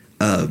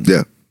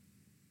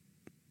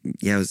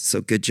 Yeah, it was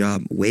so good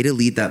job. Way to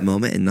lead that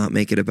moment and not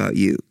make it about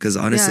you. Because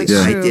honestly,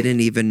 I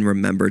didn't even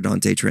remember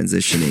Dante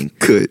transitioning.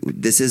 Good.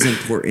 This is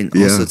important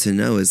also to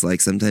know is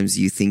like sometimes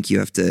you think you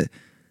have to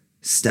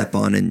step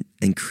on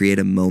and create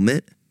a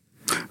moment.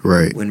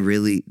 Right. When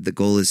really the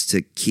goal is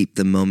to keep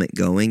the moment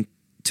going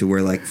to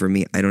where, like, for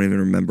me, I don't even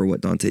remember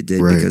what Dante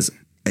did because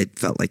it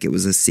felt like it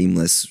was a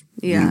seamless.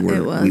 Yeah, we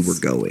it was. were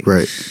going.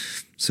 Right.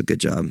 So good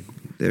job.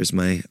 There's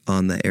my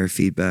on the air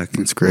feedback.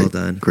 That's great. Well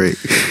done. Great.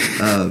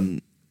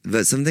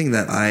 But something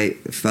that I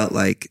felt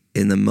like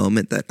in the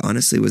moment that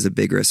honestly was a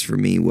big risk for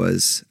me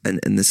was, and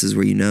this is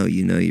where you know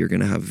you're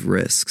going to have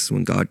risks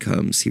when God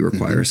comes. He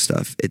requires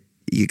stuff.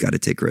 You got to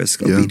take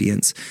risk.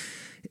 Obedience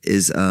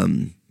is.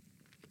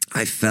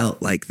 I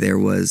felt like there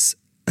was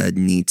a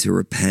need to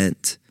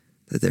repent,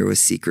 that there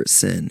was secret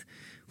sin,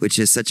 which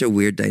is such a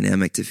weird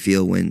dynamic to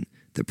feel when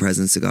the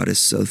presence of God is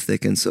so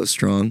thick and so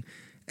strong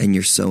and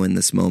you're so in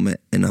this moment.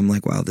 And I'm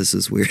like, wow, this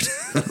is weird.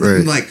 Right.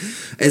 I'm like,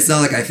 it's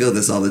not like I feel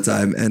this all the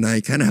time. And I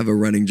kind of have a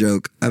running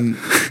joke. I'm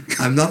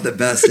not the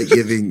best at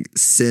giving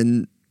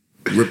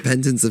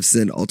repentance of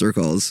sin altar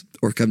calls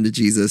or come to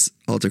Jesus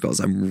altar calls.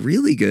 I'm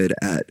really good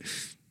at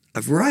a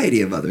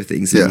variety of other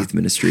things in youth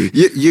ministry.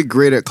 You're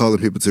great at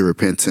calling people to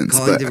repentance.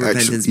 But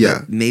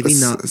maybe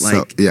not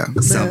like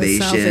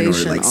salvation or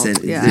like sin.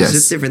 There's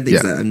just different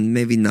things that I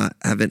maybe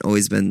haven't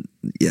always been,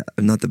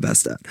 I'm not the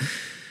best at.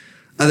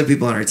 Other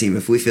people on our team,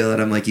 if we feel it,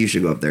 I'm like, you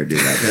should go up there and do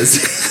that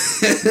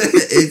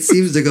because it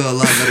seems to go a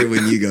lot better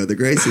when you go. The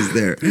grace is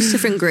there. There's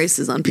different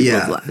graces on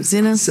people's lives,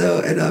 you know? So,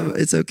 and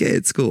it's okay.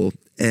 It's cool.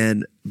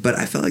 But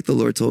I felt like the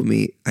Lord told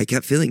me, I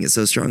kept feeling it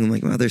so strong. I'm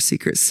like, wow, there's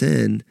secret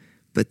sin.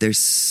 But there's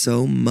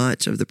so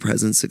much of the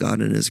presence of God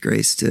and His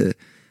grace to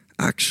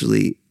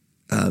actually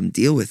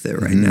deal with it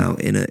right now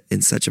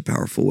in such a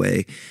powerful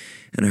way.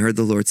 And I heard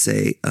the Lord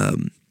say,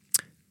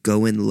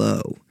 go in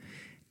low.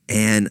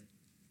 And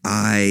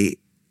I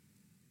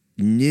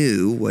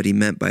knew what He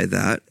meant by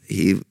that.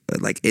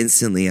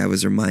 Instantly I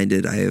was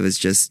reminded, I was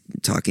just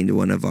talking to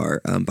one of our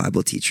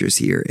Bible teachers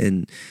here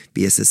in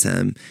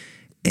BSSM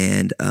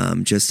and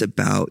just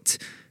about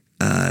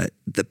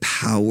the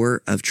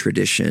power of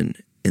tradition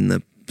in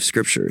the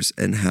scriptures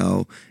and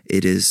how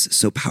it is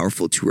so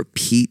powerful to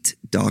repeat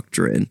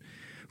doctrine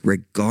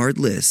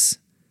regardless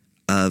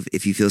of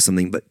if you feel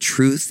something, but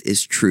truth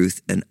is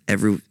truth and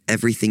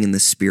everything in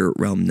the spirit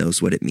realm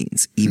knows what it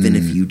means, even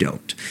if you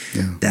don't.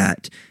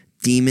 That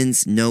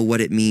demons know what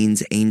it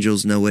means.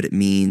 Angels know what it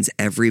means.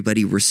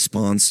 Everybody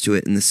responds to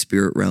it in the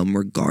spirit realm,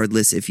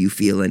 regardless if you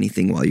feel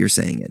anything while you're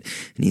saying it.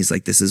 And he's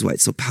like, this is why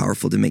it's so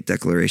powerful to make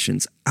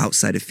declarations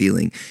outside of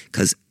feeling,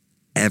 because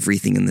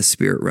everything in the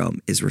spirit realm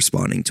is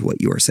responding to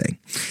what you are saying.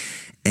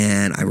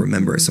 And I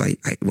remember, so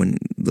I when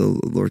the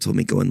Lord told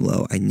me go in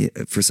low, I knew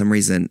for some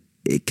reason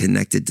it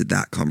connected to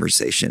that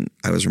conversation.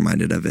 I was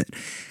reminded of it.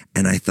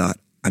 And I thought,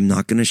 I'm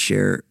not going to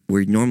share,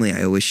 where normally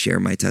I always share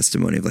my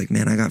testimony of like,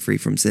 man, I got free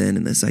from sin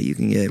and this is how you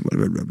can get blah,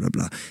 blah, blah, blah,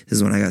 blah. This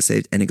is when I got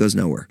saved, and it goes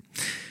nowhere.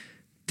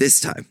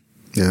 This time,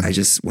 I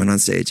just went on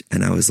stage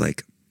and I was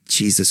like,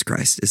 Jesus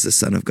Christ is the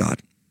Son of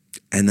God.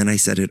 And then I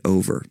said it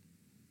over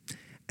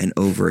and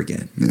over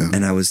again.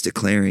 And I was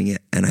declaring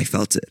it and I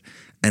felt it.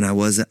 And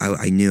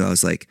I knew, I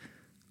was like,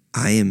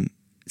 I am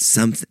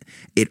something.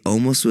 It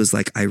almost was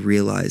like I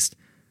realized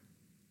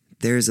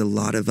there's a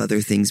lot of other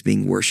things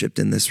being worshiped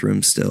in this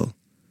room still.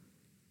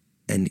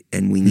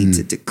 And we need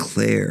to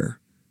declare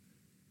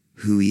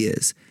who he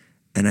is.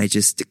 And I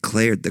just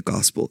declared the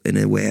gospel in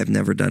a way I've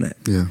never done it.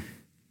 Yeah.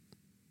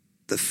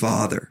 The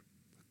Father,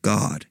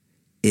 God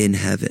in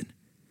heaven,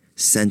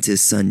 sent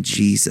his son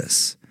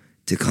Jesus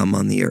to come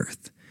on the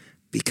earth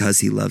because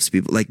he loves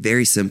people. Like,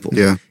 very simple.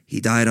 Yeah.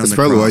 He died on That's the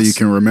probably cross. why you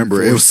can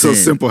remember. It was so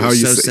simple how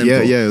you said.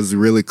 Yeah, yeah. It was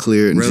really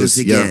clear. And rose just,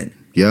 again.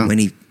 Yeah. When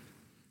he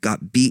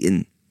got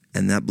beaten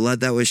and that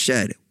blood that was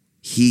shed,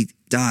 he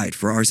died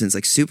for our sins.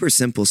 Like, super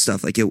simple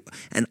stuff. Like, it,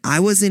 and I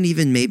wasn't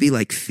even maybe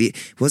like, it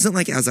wasn't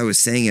like as I was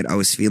saying it, I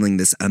was feeling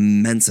this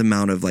immense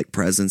amount of like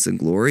presence and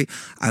glory.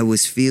 I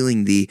was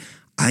feeling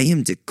I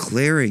am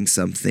declaring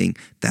something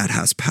that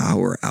has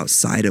power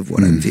outside of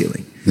what I'm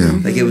feeling. Yeah.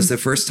 Like, it was the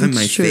first time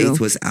my true. faith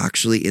was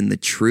actually in the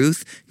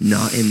truth,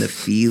 not in the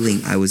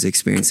feeling I was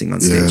experiencing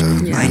on stage.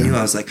 Yeah. I knew,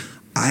 I was like,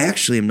 I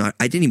actually am not,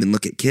 I didn't even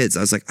look at kids.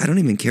 I was like, I don't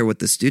even care what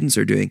the students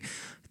are doing.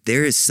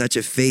 There is such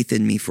a faith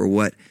in me for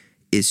what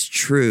is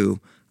true.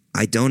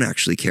 I don't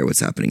actually care what's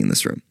happening in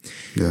this room.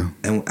 Yeah.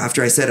 And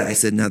after I said it, I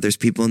said, now there's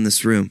people in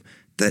this room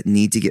that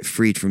need to get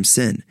freed from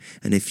sin.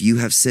 And if you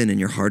have sin and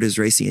your heart is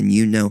racing and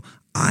you know,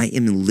 I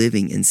am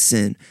living in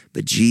sin,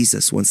 but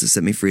Jesus wants to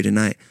set me free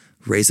tonight,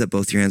 raise up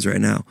both your hands right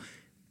now.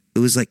 It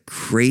was like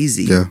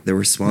crazy, the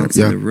response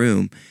in the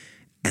room.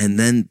 And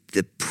then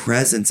the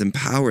presence and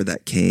power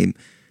that came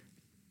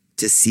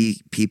to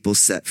see people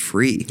set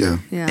free. Yeah.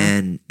 Yeah.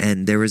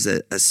 And there was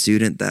a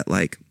student that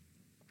like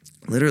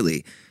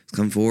literally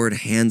come forward,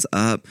 hands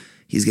up,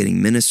 he's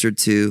getting ministered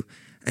to.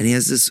 And he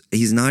has this,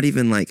 he's not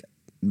even like,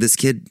 this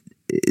kid,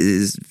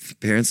 his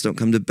parents don't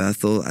come to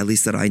Bethel, at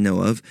least that I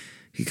know of.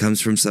 He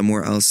comes from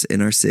somewhere else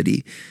in our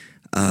city,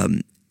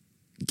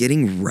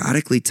 getting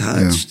radically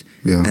touched.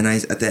 Yeah. And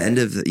at the end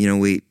of,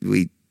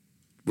 we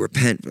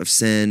repent of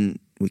sin.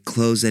 We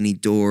close any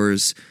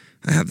doors.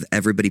 I have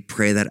everybody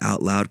pray that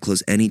out loud.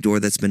 Close any door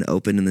that's been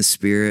opened in the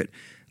spirit,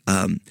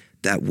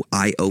 that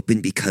I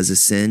opened because of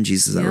sin.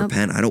 Jesus, I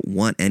repent. I don't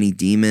want any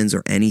demons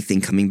or anything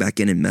coming back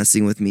in and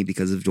messing with me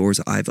because of doors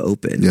I've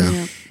opened.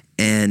 Yeah.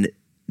 And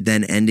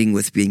then ending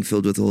with being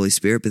filled with the Holy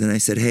Spirit. But then I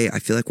said, hey, I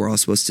feel like we're all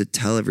supposed to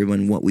tell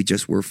everyone what we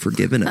just were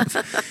forgiven of.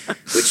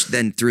 Which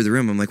then through the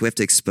room, I'm like, we have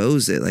to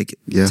expose it. Like,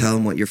 tell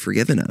them what you're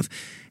forgiven of.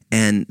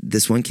 And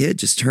this one kid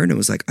just turned and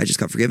was like, I just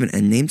got forgiven,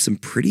 and named some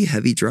pretty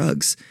heavy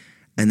drugs.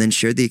 And then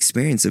shared the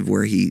experience of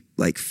where he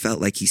like felt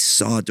like he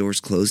saw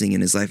doors closing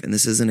in his life. And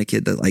this isn't a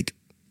kid that like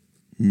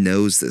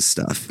knows this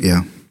stuff.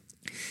 Yeah.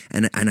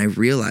 And I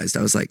realized,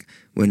 I was like,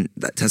 when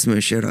that testimony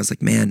was shared, I was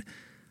like, man,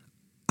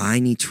 I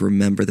need to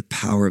remember the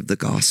power of the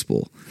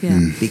gospel.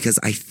 Yeah. Because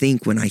I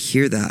think when I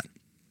hear that,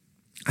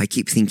 I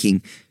keep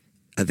thinking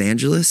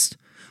evangelist,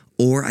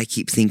 or I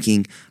keep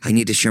thinking I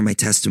need to share my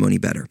testimony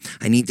better.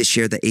 I need to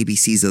share the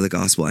ABCs of the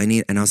gospel.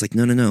 And I was like,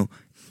 no.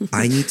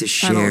 I need to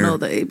share I don't know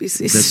the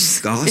ABCs.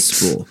 the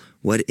gospel.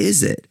 What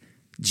is it?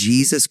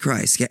 Jesus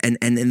Christ. Yeah, and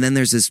then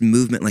there's this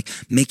movement like,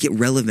 make it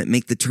relevant,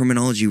 make the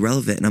terminology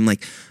relevant. And I'm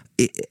like,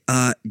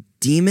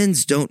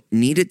 demons don't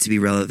need it to be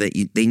relevant.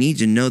 They need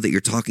to know that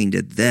you're talking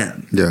to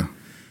them. Yeah.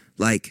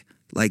 Like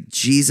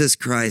Jesus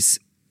Christ,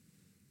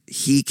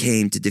 he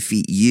came to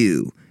defeat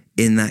you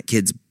in that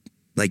kid's,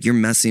 like, you're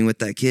messing with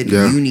that kid.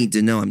 Yeah. You need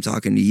to know I'm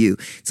talking to you.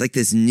 It's like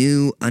this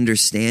new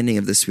understanding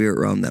of the spirit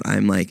realm that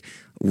I'm like,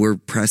 we're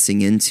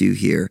pressing into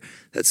here.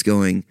 That's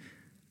going,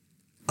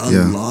 a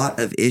lot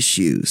of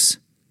issues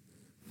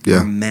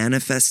are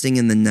manifesting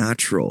in the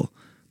natural,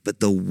 but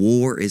the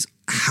war is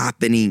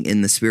happening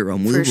in the spirit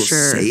realm. We will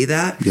say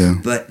that,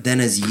 but then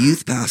as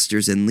youth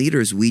pastors and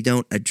leaders, we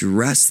don't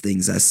address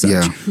things as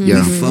such. We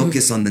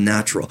focus on the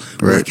natural.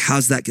 We're like,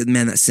 how's that kid?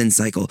 Man, that sin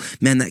cycle.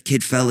 Man, that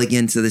kid fell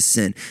again to the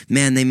sin.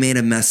 Man, they made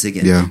a mess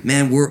again.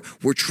 Man,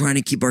 we're trying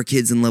to keep our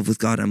kids in love with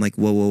God. I'm like,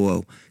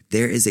 whoa.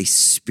 There is a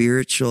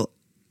spiritual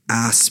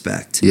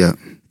aspect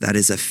that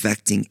is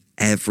affecting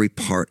every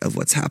part of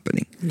what's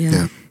happening.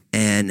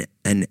 And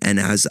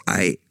as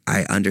I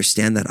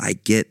understand that, I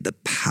get the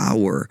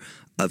power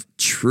of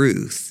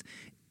truth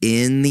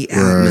in the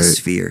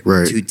atmosphere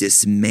to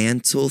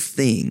dismantle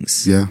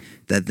things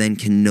that then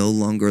can no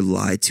longer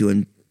lie to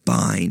and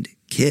bind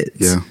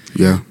kids.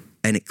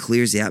 and it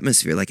clears the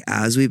atmosphere. Like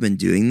as we've been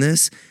doing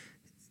this,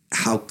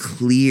 how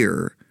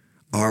clear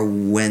our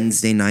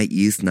Wednesday night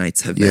youth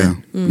nights have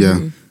been.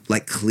 Yeah.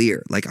 Like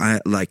clear,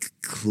 like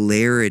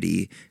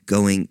clarity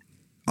going.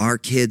 Our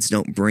kids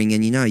don't bring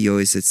in, you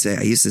always say,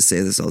 I used to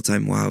say this all the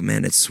time. Wow,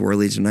 man, it's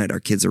swirly tonight. Our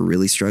kids are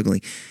really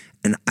struggling.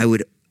 And I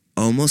would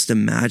almost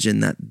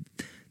imagine that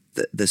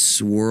the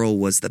swirl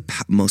was the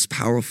most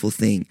powerful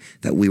thing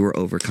that we were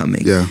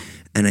overcoming. Yeah.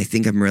 And I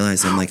think I'm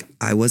realizing, like,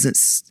 I wasn't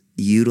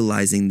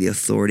utilizing the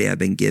authority I've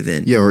been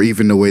given. Yeah, or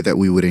even the way that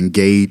we would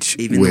engage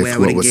Even with the way I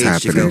would what was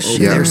engage to happening.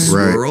 go, Yeah, there's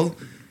right. swirl.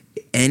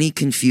 Any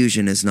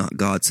confusion is not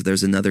God. So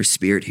there's another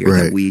spirit here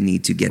that we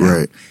need to get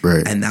out.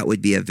 Right. And that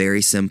would be a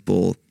very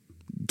simple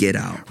get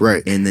out.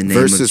 Right. In the name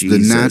Versus of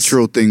Jesus. the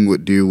natural thing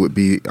would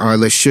be, all right,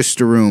 let's shift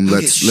the room.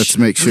 Let's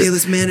make sure. Okay,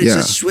 let's manage. Yeah.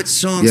 Let's switch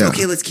songs. Yeah.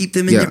 Okay, let's keep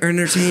them Yeah.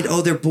 entertained.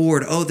 Oh, they're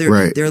bored. Oh,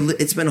 Right.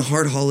 it's been a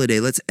hard holiday.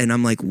 And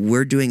I'm like,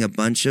 we're doing a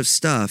bunch of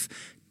stuff,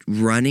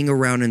 running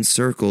around in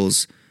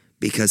circles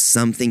because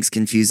something's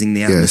confusing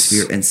the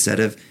atmosphere instead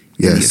of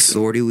in the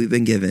authority we've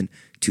been given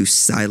to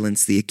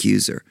silence the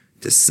accuser,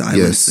 to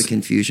silence the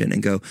confusion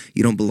and go,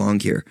 you don't belong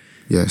here.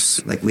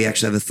 Yes. Like we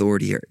actually have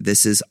authority here.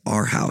 This is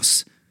our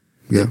house.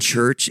 Yeah. The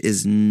church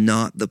is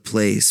not the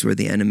place where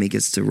the enemy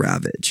gets to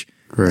ravage.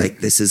 Right. Like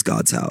this is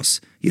God's house.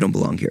 You don't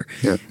belong here.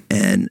 Yeah.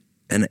 And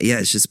yeah,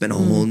 it's just been a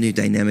whole new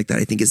dynamic that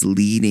I think is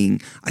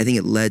leading. I think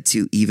it led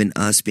to even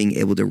us being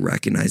able to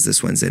recognize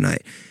this Wednesday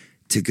night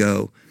to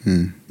go,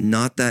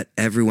 not that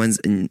every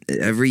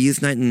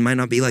youth night might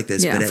not be like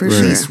this, but at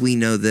least we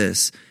know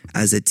this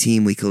as a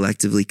team, we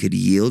collectively could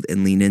yield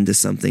and lean into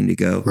something to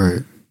go,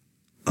 Right.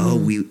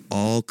 we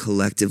all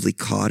collectively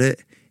caught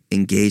it,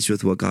 engaged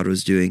with what God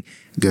was doing,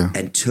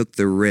 and took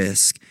the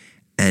risk,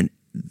 and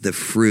the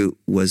fruit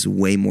was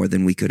way more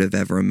than we could have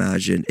ever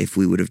imagined if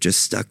we would have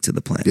just stuck to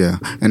the plan. Yeah.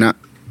 And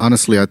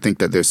honestly, I think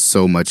that there's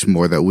so much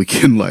more that we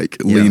can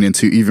lean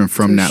into, even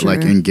from that,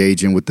 like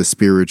engaging with the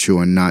spiritual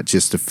and not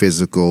just the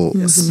physical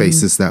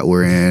spaces that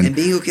we're in. And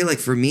being okay, like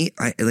for me,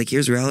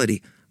 here's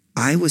reality.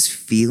 I was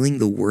feeling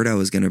the word I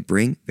was going to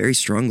bring very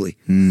strongly.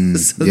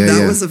 So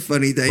that was a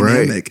funny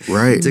dynamic.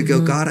 Right. To go,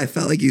 God, I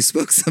felt like you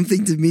spoke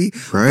something to me.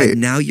 Right. But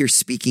now you're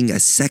speaking a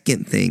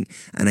second thing,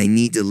 and I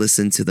need to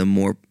listen to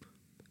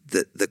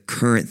the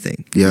current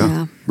thing.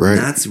 Yeah. Right.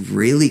 That's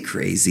really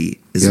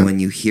crazy is when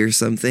you hear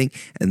something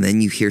and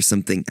then you hear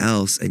something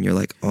else and you're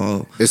like,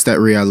 oh. It's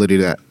that reality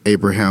that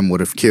Abraham would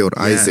have killed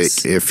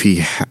Isaac if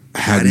he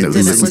hadn't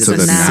listened to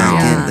the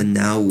now. The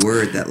now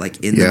word that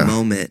like in the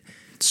moment.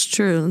 It's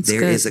true.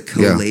 There is a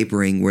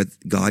co-laboring where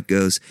God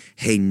goes,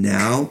 hey,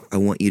 now I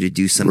want you to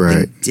do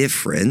something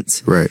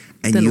different. Right.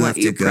 And Than you what have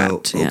to you go,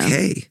 prepped,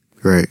 okay.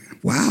 Right.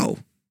 Wow.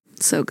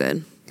 So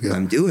good. Yeah.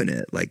 I'm doing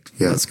it. Like,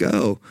 let's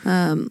go.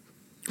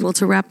 Well,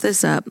 to wrap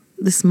this up,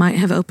 this might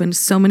have opened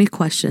so many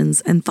questions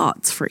and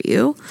thoughts for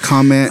you.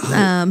 Comment. So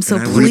and I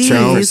wanna please,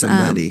 tell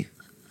somebody.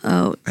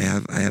 I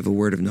have a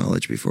word of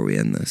knowledge before we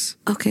end this.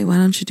 Okay, why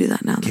don't you do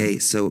that now? Then? Okay,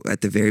 so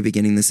at the very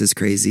beginning, this is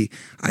crazy.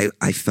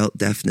 I felt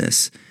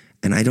deafness,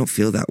 and I don't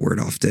feel that word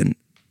often.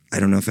 I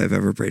don't know if I've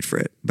ever prayed for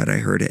it, but I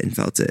heard it and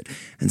felt it.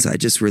 And so I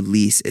just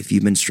release, if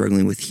you've been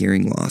struggling with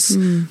hearing loss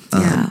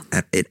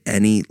at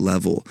any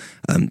level,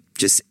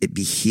 just it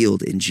be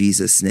healed in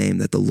Jesus' name,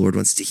 that the Lord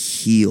wants to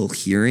heal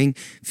hearing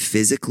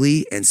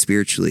physically and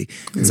spiritually.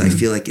 And so I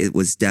feel like it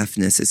was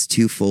deafness. It's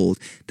twofold,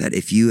 that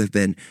if you have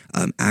been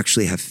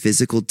actually have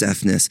physical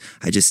deafness,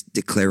 I just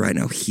declare right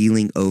now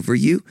healing over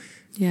you.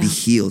 Be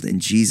healed in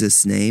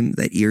Jesus' name,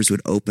 that ears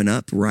would open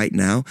up right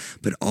now,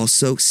 but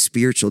also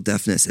spiritual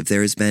deafness. If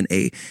there has been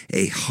a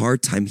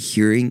hard time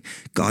hearing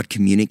God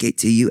communicate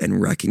to you and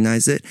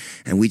recognize it,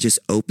 and we just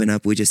open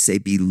up, we just say,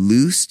 be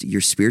loosed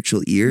your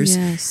spiritual ears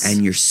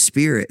and your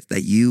spirit,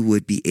 that you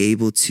would be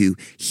able to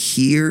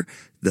hear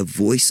the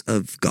voice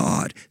of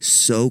God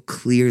so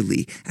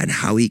clearly and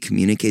how he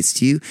communicates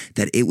to you,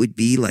 that it would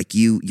be like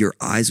your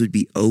eyes would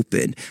be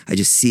open. I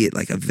just see it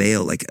like a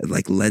veil,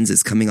 like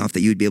lenses coming off,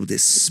 that you would be able to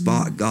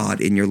spot God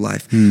in your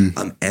life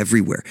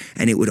everywhere.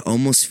 And it would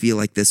almost feel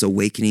like this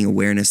awakening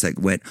awareness that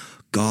went,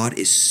 God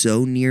is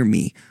so near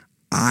me.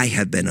 I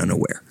have been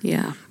unaware.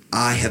 Yeah.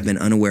 I have been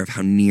unaware of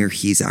how near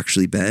he's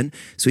actually been.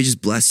 So we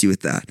just bless you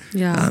with that.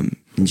 Yeah.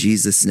 In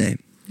Jesus'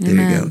 name. There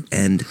Amen. you go.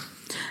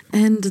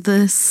 End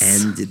this.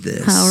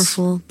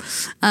 Powerful.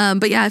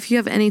 But yeah, if you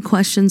have any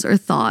questions or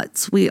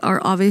thoughts, we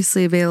are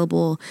obviously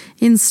available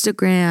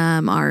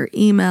Instagram, our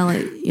email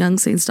at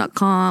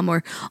youngsaints.com,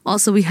 or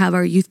also we have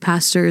our Youth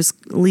Pastors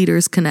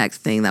Leaders Connect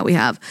thing that we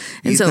have.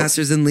 And Youth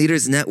Pastors and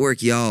Leaders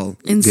Network, y'all.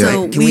 And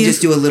so can we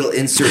just do a little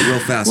insert real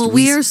fast? Well,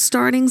 we are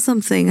starting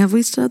something. Have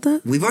we started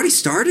that? We've already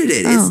started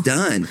it. It's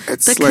done.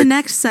 The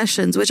Connect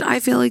sessions, which I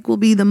feel like will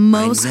be the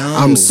most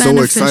I'm so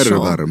excited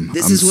about them.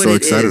 This is what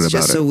it is.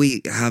 Just so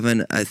we have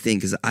a thing,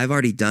 because I've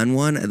already done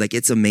one. Like,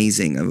 it's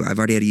amazing. I've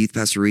already had a youth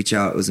pastor reach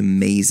out. It was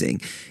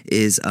amazing.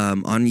 Is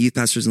on Youth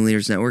Pastors and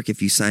Leaders Network,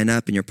 if you sign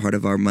up and you're part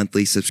of our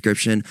monthly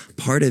subscription,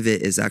 part of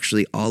it is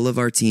actually all of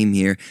our team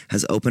here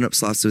has opened up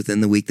slots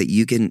within the week that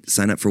you can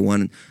sign up for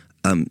one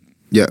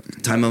Yeah.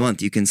 time a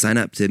month. You can sign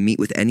up to meet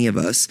with any of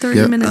us.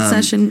 30-minute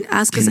session.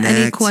 Ask us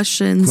any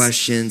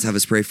questions. Have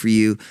us pray for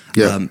you.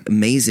 Yeah.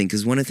 Amazing.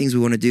 Because one of the things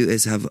we want to do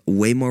is have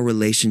way more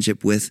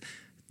relationship with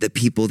the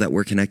people that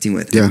we're connecting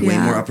with. Yeah. And way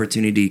Yeah. more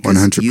opportunity. Because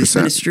 100%. youth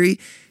ministry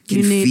can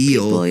You need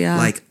feel people, yeah.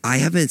 like I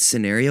have a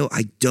scenario,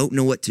 I don't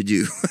know what to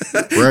do.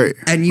 Right.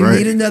 And you right.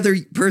 need another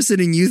person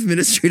in youth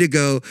ministry to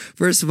go,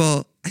 first of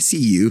all, I see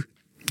you.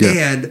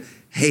 Yeah. And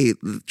hey,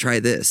 try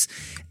this.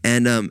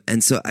 And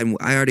so I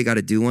already got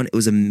to do one. It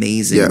was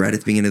amazing Yeah. right at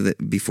the beginning of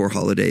before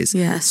holidays.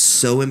 Yes.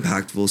 So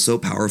impactful, so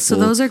powerful. So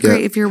those are great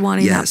Yeah. if you're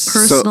wanting Yes. that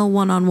personal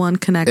one-on-one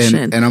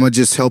connection. And I'm going to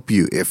just help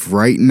you. If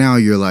right now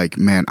you're like,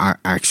 man, I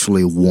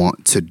actually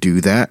want to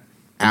do that.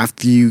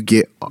 After you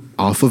get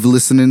off of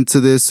listening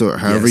to this or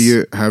however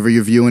Yes.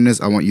 you're viewing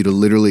this, I want you to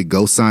literally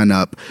go sign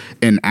up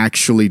and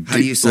actually How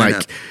do you sign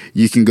up?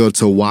 You can go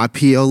to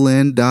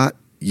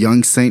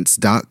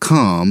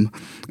ypln.youngsaints.com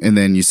and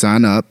then you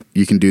sign up.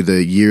 You can do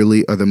the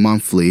yearly or the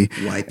monthly.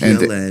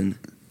 YPLN.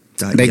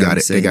 They got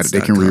it. They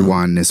can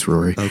rewind this,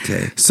 Rory.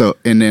 Okay. So,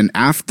 and then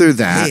after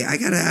that, Hey, I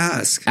got to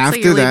ask. after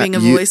you're that, leaving a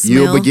you'll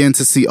voicemail. begin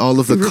to see all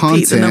of the Repeat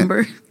content. the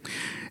number.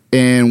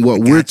 And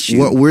what got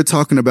you. we're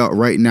talking about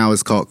right now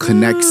is called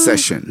Connect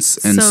Sessions.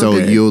 And so so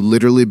good. you'll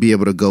literally be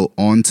able to go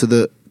onto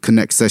the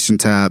Connect Session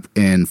tab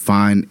and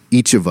find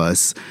each of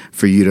us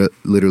for you to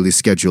literally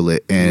schedule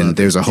it. And Love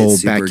there's it. a whole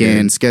It's super back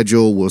end good.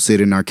 schedule. We'll sit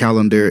in our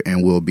calendar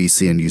and we'll be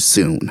seeing you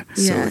soon.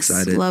 So Yes,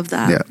 excited. love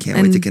that. Yeah. Can't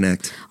wait to And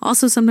connect.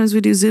 Also, sometimes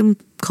we do Zoom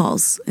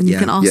calls, and you Yeah.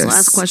 can also Yes.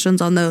 ask questions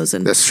on those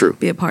and That's true.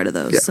 be a part of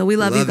those. Yeah. So we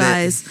love you Love it.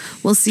 guys.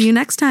 We'll see you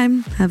next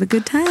time. Have a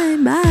good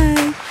time.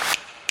 Bye.